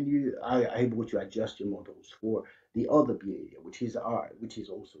behavior, and you are able to adjust your models for the other behavior, which is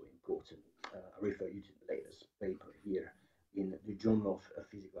also important. I refer you to the latest paper here in the Journal of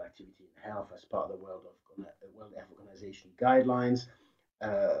Physical Activity and Health as part of the World Health Organization guidelines,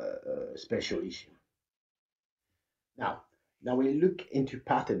 special issue. Now we look into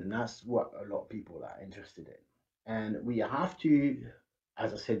pattern, and that's what a lot of people are interested in. And we have to,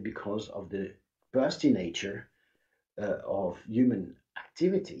 as I said, because of the bursty nature of human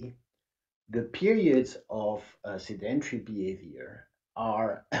activity, the periods of sedentary behavior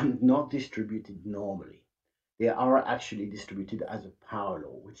are not distributed normally. They are actually distributed as a power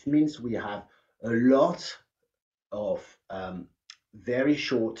law, which means we have a lot of very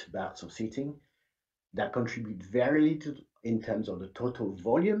short bouts of sitting that contribute very little in terms of the total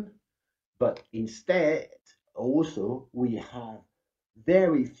volume, but instead also we have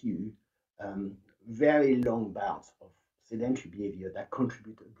very few very long bouts of sedentary behavior that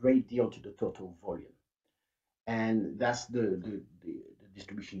contribute a great deal to the total volume. And that's the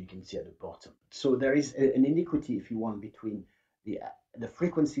distribution you can see at the bottom. So there is an inequity, if you want, between the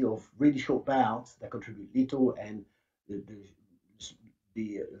frequency of really short bouts that contribute little and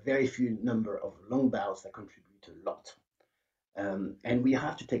the very few number of long bouts that contribute a lot. And we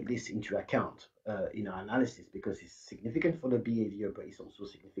have to take this into account in our analysis because it's significant for the behavior, but it's also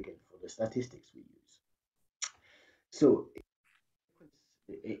significant for the statistics we use. So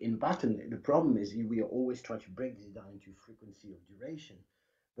in pattern, the problem is we are always trying to break this down into frequency or duration,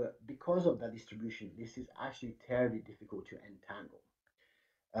 but because of that distribution, this is actually terribly difficult to entangle.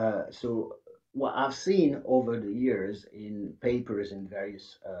 So what I've seen over the years in papers and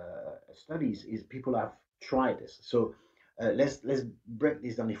various studies is people have tried this. So let's break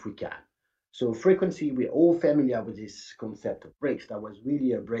this down if we can. So frequency, we're all familiar with this concept of breaks. That was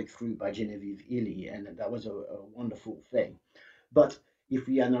really a breakthrough by Genevieve Ealy, and that was a wonderful thing. But if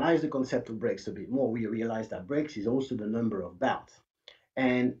we analyze the concept of breaks a bit more, we realize that breaks is also the number of bouts.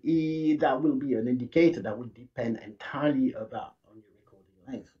 And that will be an indicator that will depend entirely on your recording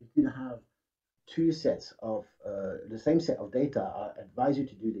length. You can have two sets of the same set of data. I advise you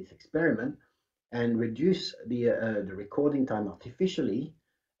to do this experiment and reduce the recording time artificially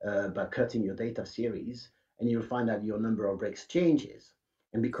by cutting your data series, and you'll find that your number of breaks changes.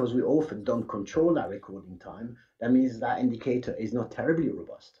 And because we often don't control that recording time, that means that indicator is not terribly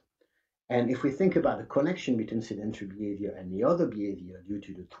robust. And if we think about the connection between sedentary behavior and the other behavior due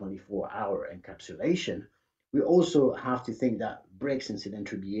to the 24-hour encapsulation, we also have to think that breaks in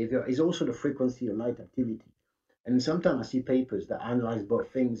sedentary behavior is also the frequency of light activity. And sometimes I see papers that analyze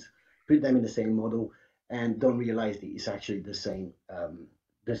both things, put them in the same model, and don't realize that it's actually the same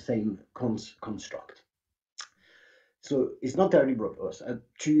construct. So it's not terribly robust.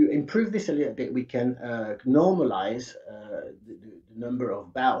 To improve this a little bit, we can normalize the number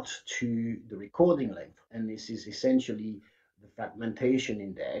of bouts to the recording length. And this is essentially the fragmentation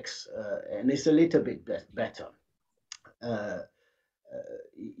index, and it's a little bit better.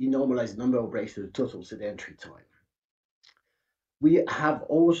 You normalize the number of breaks to the total sedentary time. I've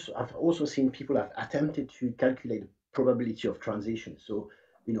also seen people have attempted to calculate the probability of transition. So,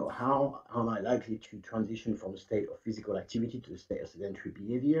 how am I likely to transition from a state of physical activity to a state of sedentary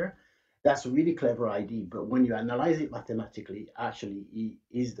behavior? That's a really clever idea, but when you analyze it mathematically, actually it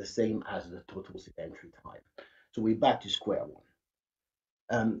is the same as the total sedentary time. So we're back to square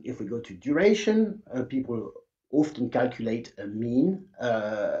one. If we go to duration, people often calculate a mean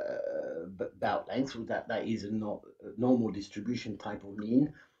bout length, so that is a normal distribution type of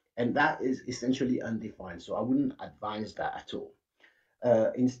mean, and that is essentially undefined, so I wouldn't advise that at all.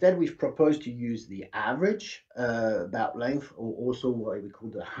 Instead, we've proposed to use the average bout length, or also what we call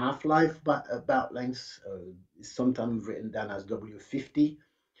the half-life bout length, sometimes written down as W50.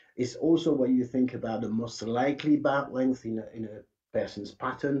 It's also what you think about the most likely bout length in a person's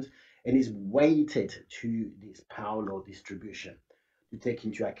patterns, and is weighted to this power law distribution to take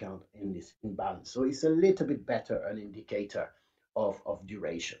into account in this imbalance. So it's a little bit better an indicator of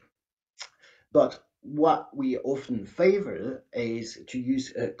duration. But what we often favor is to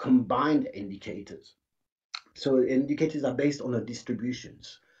use combined indicators. So indicators are based on the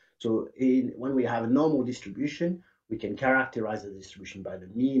distributions. So when we have a normal distribution, we can characterize the distribution by the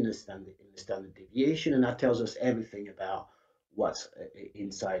mean and the standard deviation, and that tells us everything about what's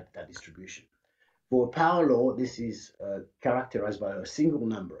inside that distribution. For power law, this is characterized by a single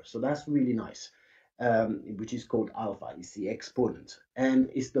number, so that's really nice, which is called alpha. It's the exponent, and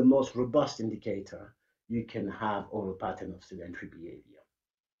it's the most robust indicator you can have of a pattern of sedentary behavior.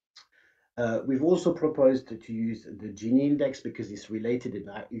 We've also proposed to use the Gini index because it's related and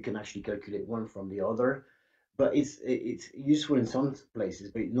you can actually calculate one from the other. But it's useful in some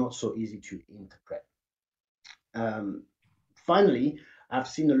places, but not so easy to interpret. Finally, I've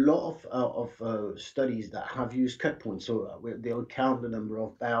seen a lot of studies that have used cut points. So they'll count the number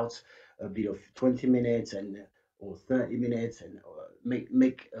of bouts, a bit of 20 minutes and or 30 minutes, and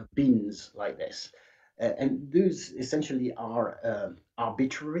make bins like this. And those essentially are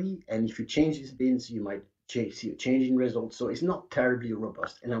arbitrary. And if you change these bins, you might see a change in results. So it's not terribly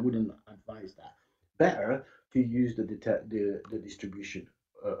robust, and I wouldn't advise that. Better to use the distribution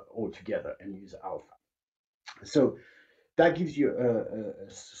altogether and use alpha. So that gives you a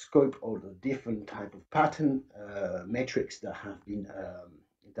scope of the different type of pattern metrics that have been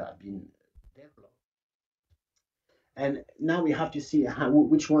developed. And now we have to see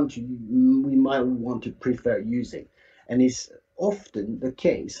which one we might want to prefer using. And it's often the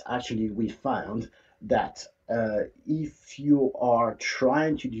case, actually, we found that if you are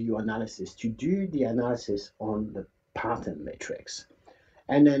trying to do your analysis, to do the analysis on the pattern matrix,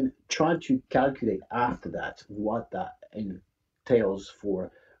 and then try to calculate after that what that entails for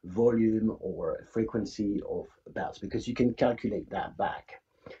volume or frequency of bouts, because you can calculate that back.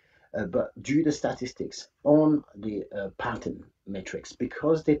 But do the statistics on the pattern metrics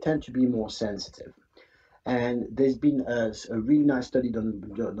because they tend to be more sensitive. And there's been a really nice study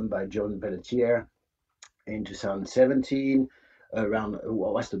done by John Pelletier in 2017 around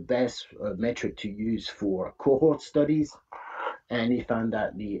what's the best metric to use for cohort studies. And he found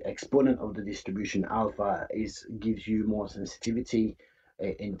that the exponent of the distribution alpha gives you more sensitivity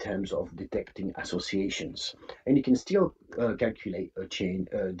in terms of detecting associations. And you can still calculate a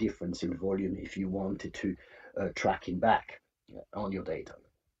difference in volume if you wanted to tracking back on your data.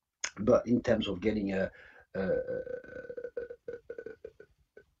 But in terms of getting a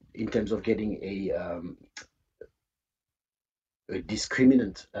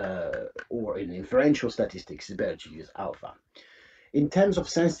discriminant or an inferential statistics, it's better to use alpha. In terms of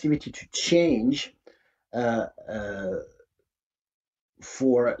sensitivity to change,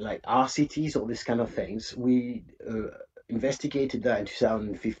 for like RCTs or this kind of things, we investigated that in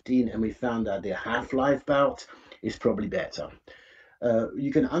 2015, and we found that the half-life bout is probably better.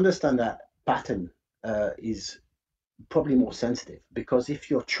 You can understand that pattern is probably more sensitive, because if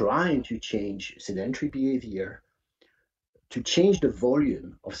you're trying to change sedentary behavior, to change the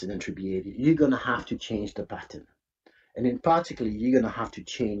volume of sedentary behavior, you're going to have to change the pattern. And in particular, you're going to have to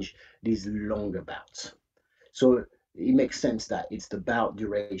change these longer bouts. So it makes sense that it's the bout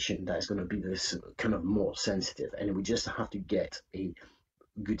duration that is going to be this kind of more sensitive, and we just have to get a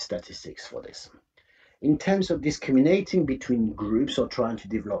good statistics for this. In terms of discriminating between groups or trying to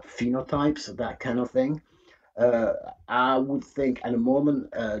develop phenotypes, that kind of thing, I would think at the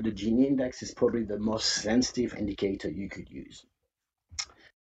moment the Gini index is probably the most sensitive indicator you could use.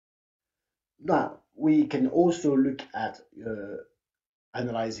 Now, we can also look at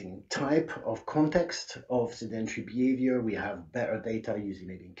analyzing type of context of sedentary behavior. We have better data using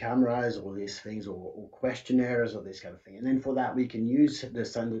maybe cameras or these things, or questionnaires or this kind of thing. And then for that, we can use the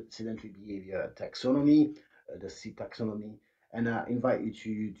standard sedentary behavior taxonomy, the C taxonomy. And I invite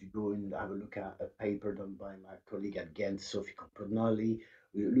you to go and have a look at a paper done by my colleague at Ghent, Sophie Compernali,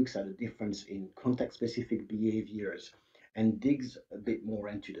 who looks at the difference in context-specific behaviors and digs a bit more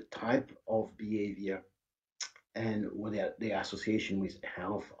into the type of behavior and what their association with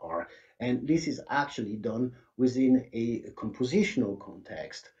health are. And this is actually done within a compositional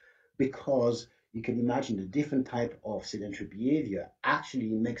context, because you can imagine the different type of sedentary behavior actually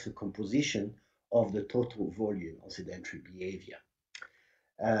makes a composition of the total volume of sedentary behavior.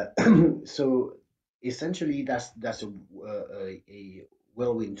 So essentially that's a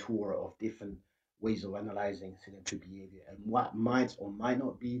whirlwind tour of different ways of analyzing sedentary behavior and what might or might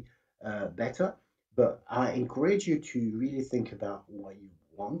not be better. But I encourage you to really think about what you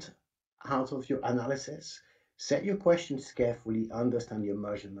want out of your analysis. Set your questions carefully, understand your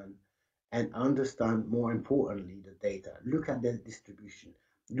measurement, and understand, more importantly, the data. Look at the distribution.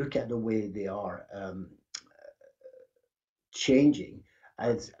 Look at the way they are changing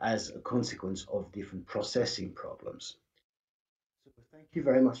as a consequence of different processing problems. So thank you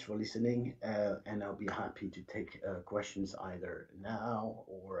very much for listening, and I'll be happy to take questions either now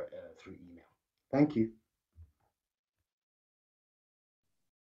or through email. Thank you.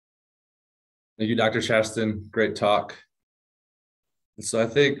 Thank you, Dr. Chastin. Great talk. And so I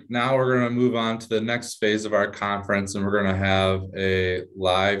think now we're going to move on to the next phase of our conference, and we're going to have a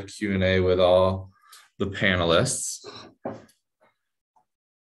live Q&A with all the panelists.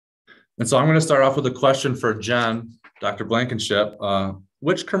 And so I'm going to start off with a question for Jen, Dr. Blankenship.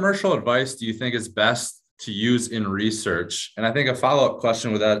 which commercial advice do you think is best to use in research? And I think a follow-up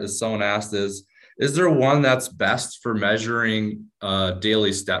question with that is someone asked is there one that's best for measuring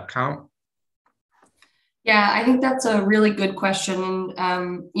daily step count? Yeah, I think that's a really good question.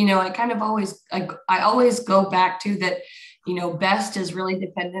 And, you know, I always go back to that, you know, best is really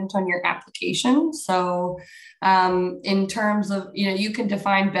dependent on your application. So in terms of, you know, you can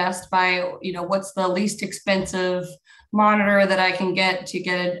define best by, you know, what's the least expensive monitor that I can get to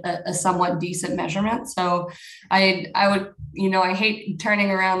get a somewhat decent measurement. So I would, you know, I hate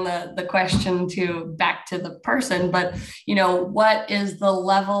turning around the question back to the person, but, you know, what is the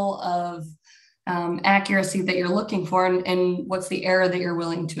level of accuracy that you're looking for, and what's the error that you're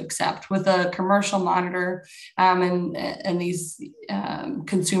willing to accept with a commercial monitor and these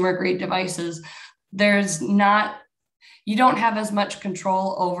consumer grade devices. You don't have as much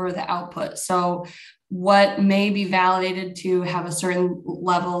control over the output. So what may be validated to have a certain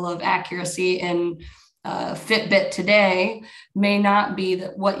level of accuracy in Fitbit today may not be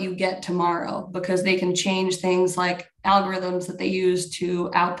what you get tomorrow, because they can change things like algorithms that they use to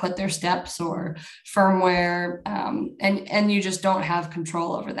output their steps or firmware, and you just don't have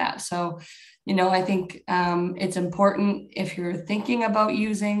control over that. So, you know, I think it's important, if you're thinking about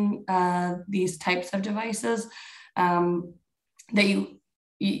using these types of devices, that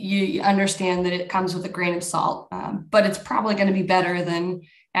you understand that it comes with a grain of salt, but it's probably going to be better than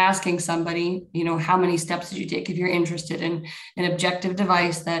asking somebody, you know, how many steps did you take, if you're interested in an objective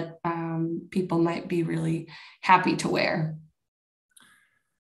device that people might be really happy to wear.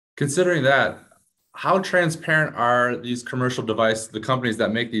 Considering that, how transparent are these commercial devices, the companies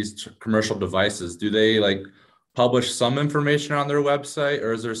that make these commercial devices? Do they like publish some information on their website,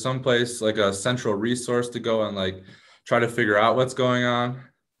 or is there someplace like a central resource to go and like try to figure out what's going on?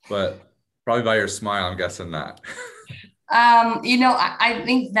 But probably by your smile, I'm guessing that. You know, I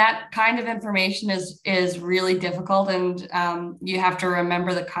think that kind of information is really difficult, and you have to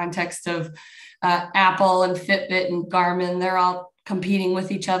remember the context of Apple and Fitbit and Garmin. They're all competing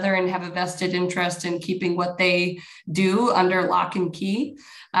with each other and have a vested interest in keeping what they do under lock and key.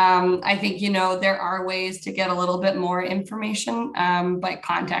 I think, you know, there are ways to get a little bit more information by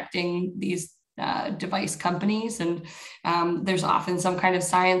contacting these device companies, and there's often some kind of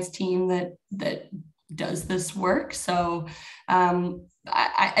science team that does this work. So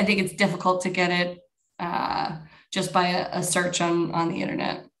I think it's difficult to get it just by a search on the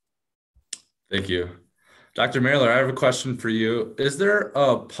internet. Thank you. Dr. Maylor, I have a question for you. Is there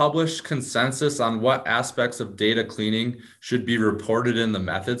a published consensus on what aspects of data cleaning should be reported in the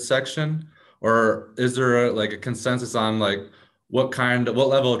methods section? Or is there a consensus on like what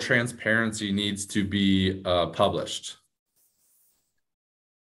level of transparency needs to be published?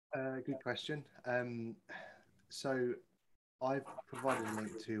 Good question. So I've provided a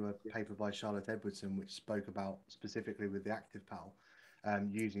link to a paper by Charlotte Edwardson, which spoke about specifically with the ActivePal,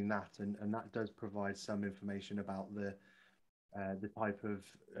 using that, and that does provide some information about the type of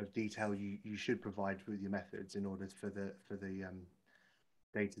detail you should provide with your methods in order for the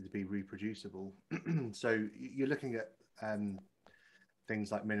data to be reproducible. So you're looking at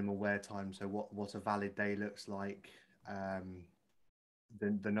things like minimal wear time, so what a valid day looks like.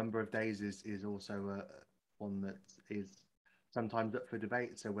 The number of days is also one that is sometimes up for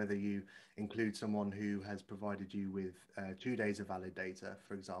debate. So whether you include someone who has provided you with 2 days of valid data,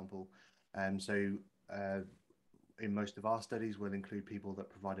 for example. So in most of our studies, we'll include people that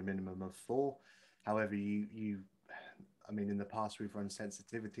provide a minimum of 4. However, I mean, in the past, we've run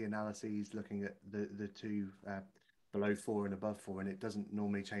sensitivity analyses looking at the two below 4 and above 4, and it doesn't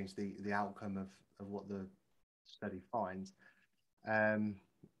normally change the outcome of what the study finds.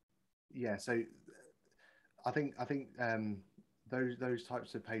 Yeah, so I think those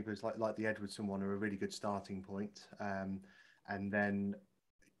types of papers like the Edwardson one are a really good starting point, and then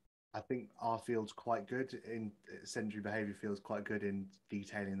I think our field's quite good in sedentary behaviour field's quite good in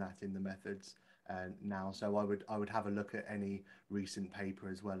detailing that in the methods now. So I would have a look at any recent paper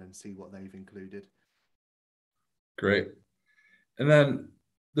as well and see what they've included. Great. And then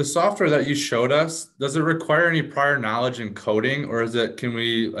the software that you showed us, does it require any prior knowledge in coding, or can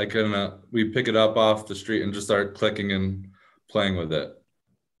we we pick it up off the street and just start clicking and playing with it?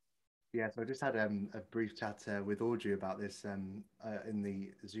 Yeah, so I just had a brief chat with Audrey about this in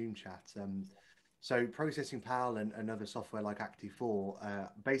the Zoom chat. So Processing PAL and other software like Acti4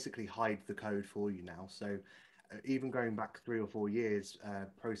 basically hide the code for you now. So even going back 3 or 4 years,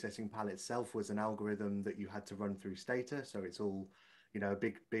 Processing PAL itself was an algorithm that you had to run through Stata. So it's all, you know, a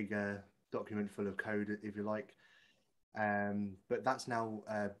big document full of code, if you like. But that's now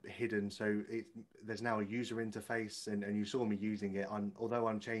hidden. So there's now a user interface, and you saw me using it. Although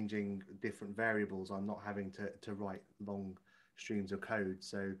I'm changing different variables, I'm not having to write long streams of code.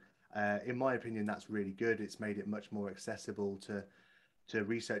 So in my opinion, that's really good. It's made it much more accessible to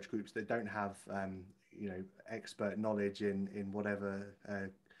research groups that don't have expert knowledge in whatever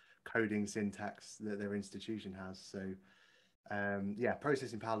coding syntax that their institution has. So yeah,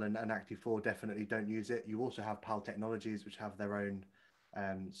 Processing PAL and Active4 definitely don't use it. You also have PAL Technologies, which have their own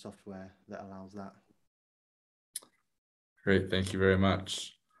software that allows that. Great, thank you very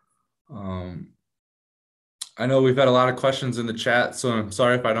much. I know we've had a lot of questions in the chat, so I'm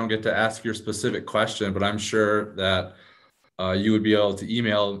sorry if I don't get to ask your specific question, but I'm sure that you would be able to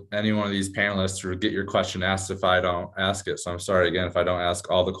email any one of these panelists or get your question asked if I don't ask it. So I'm sorry again if I don't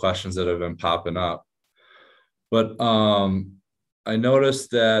ask all the questions that have been popping up. But I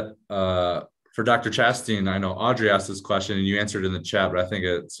noticed that for Dr. Chastin, I know Audrey asked this question and you answered in the chat, but I think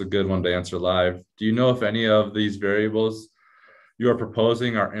it's a good one to answer live. Do you know if any of these variables you are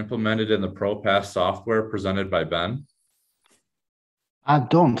proposing are implemented in the ProPath software presented by Ben? I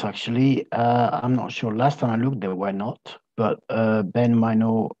don't actually. I'm not sure. Last time I looked, they were not, but Ben might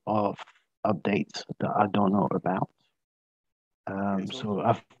know of updates that I don't know about. So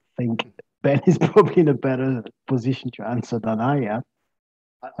I think Ben is probably in a better position to answer than I am.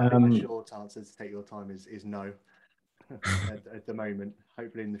 I think the short answer to take your time is no at the moment.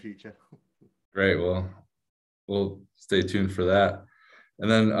 Hopefully in the future. Great. Well, we'll stay tuned for that.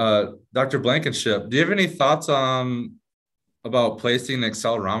 And then Dr. Blankenship, do you have any thoughts about placing the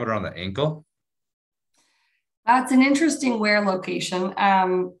accelerometer on the ankle? That's an interesting wear location.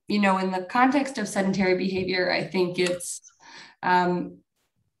 You know, in the context of sedentary behavior, I think it's,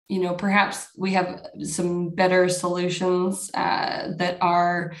 you know, perhaps we have some better solutions that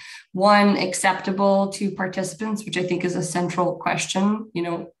are, one, acceptable to participants, which I think is a central question. You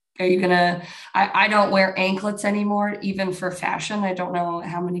know, are you gonna, I don't wear anklets anymore, even for fashion. I don't know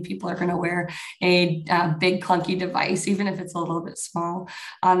how many people are gonna wear a big clunky device, even if it's a little bit small,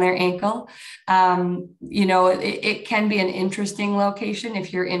 on their ankle. You know, it can be an interesting location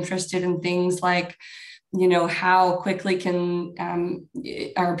if you're interested in things like, you know, how quickly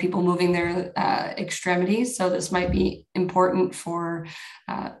are people moving their extremities? So this might be important for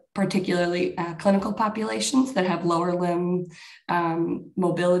particularly clinical populations that have lower limb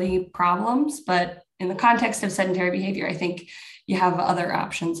mobility problems. But in the context of sedentary behavior, I think you have other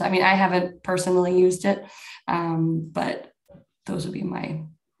options. I mean, I haven't personally used it, but those would be my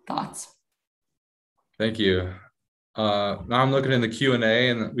thoughts. Thank you. Now I'm looking in the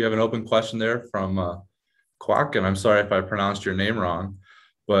Q&A and we have an open question there from Kwok, and I'm sorry if I pronounced your name wrong,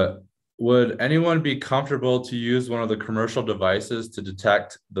 but would anyone be comfortable to use one of the commercial devices to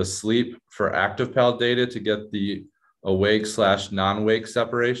detect the sleep for active PAL data to get the awake/non-wake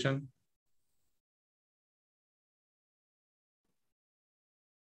separation?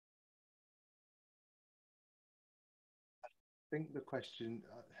 I think the question,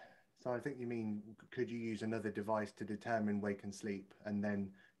 so I think you mean, could you use another device to determine wake and sleep and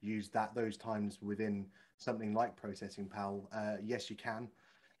then use those times within something like Processing PAL? Yes, you can.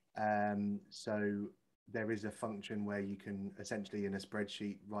 So there is a function where you can essentially in a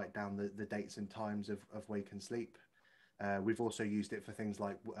spreadsheet write down the dates and times of wake and sleep. We've also used it for things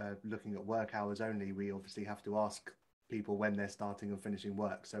like looking at work hours only. We obviously have to ask people when they're starting and finishing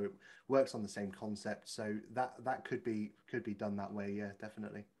work, so it works on the same concept. So that could be done that way. Yeah,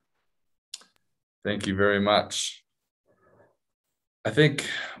 definitely. Thank you very much. I think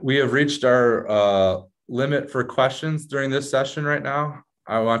we have reached our limit for questions during this session right now.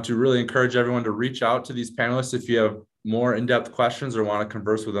 I want to really encourage everyone to reach out to these panelists if you have more in-depth questions or want to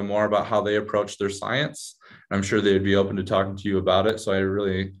converse with them more about how they approach their science. I'm sure they would be open to talking to you about it. So I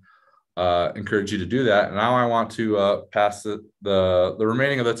really encourage you to do that. And now I want to pass the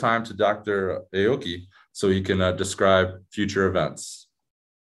remaining of the time to Dr. Aoki so he can describe future events.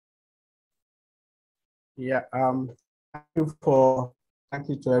 Yeah, thank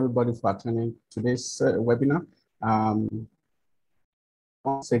you to everybody for attending today's webinar.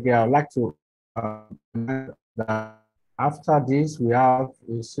 Once again, I'd like to that after this, we have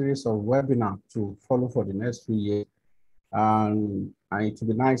a series of webinars to follow for the next 3 years. And it would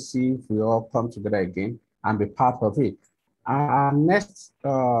be nice if we all come together again and be part of it. Our next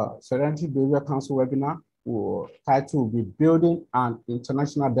Sedentary Behaviour Council webinar title will be Building an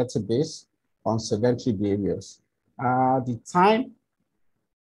International Database on Sedentary Behaviors. The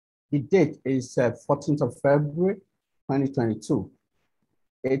date is 14th of February, 2022.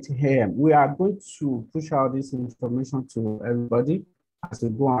 8 a.m. We are going to push out this information to everybody as we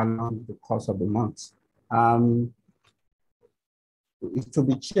go along the course of the month. it will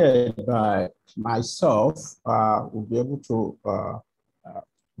be chaired by myself. We'll be able to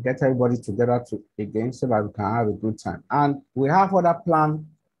get everybody together again so that we can have a good time. And we have other planned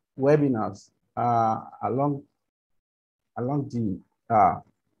webinars along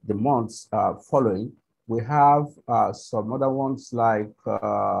the months following. We have some other ones like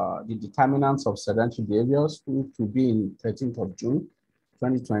the determinants of sedentary behaviors, which will be in 13th of June,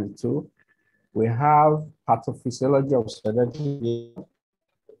 2022. We have pathophysiology of sedentary behavior,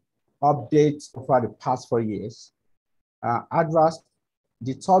 updates over the past 4 years. Adverse,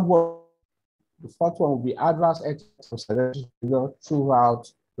 the third one, the fourth one will be adverse effects of sedentary behavior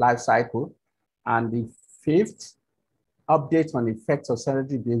throughout life cycle. And the fifth, update on effects of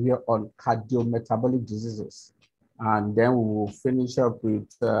sedentary behavior on cardiometabolic diseases. And then we will finish up with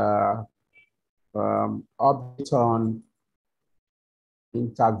update on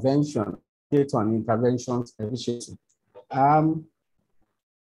intervention, update on interventions efficiency.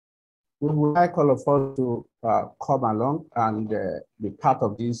 We would like all of us to come along and be part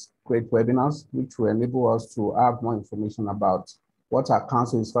of these great webinars, which will enable us to have more information about what our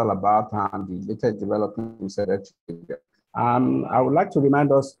council is all about and the latest development in sedentary behavior. I would like to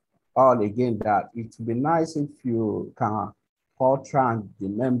remind us all again that it would be nice if you can all try and be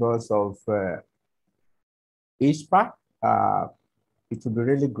members of ISPAH. It would be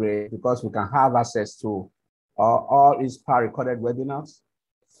really great because we can have access to all ISPAH recorded webinars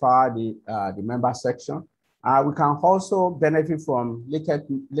for the member section. We can also benefit from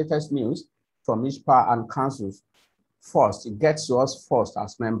latest news from ISPAH and councils first. It gets to us first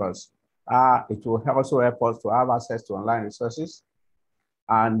as members. It will also help us to have access to online resources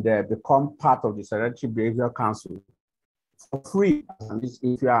and become part of the Sedentary Behaviour Council for free. And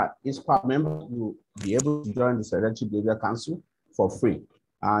if you are ISPAH member, you'll be able to join the Sedentary Behaviour Council for free.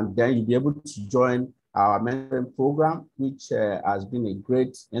 And then you'll be able to join our mentoring program, which has been a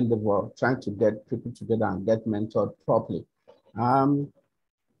great endeavor, trying to get people together and get mentored properly.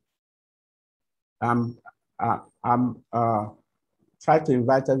 Try to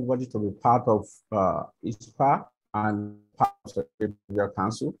invite everybody to be part of ISPAH and part of the Behaviour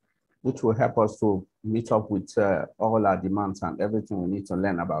Council, which will help us to meet up with all our demands and everything we need to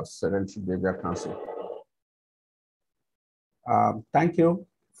learn about Sedentary Behaviour Council. Thank you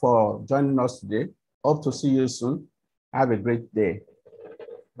for joining us today. Hope to see you soon. Have a great day.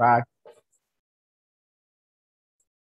 Bye.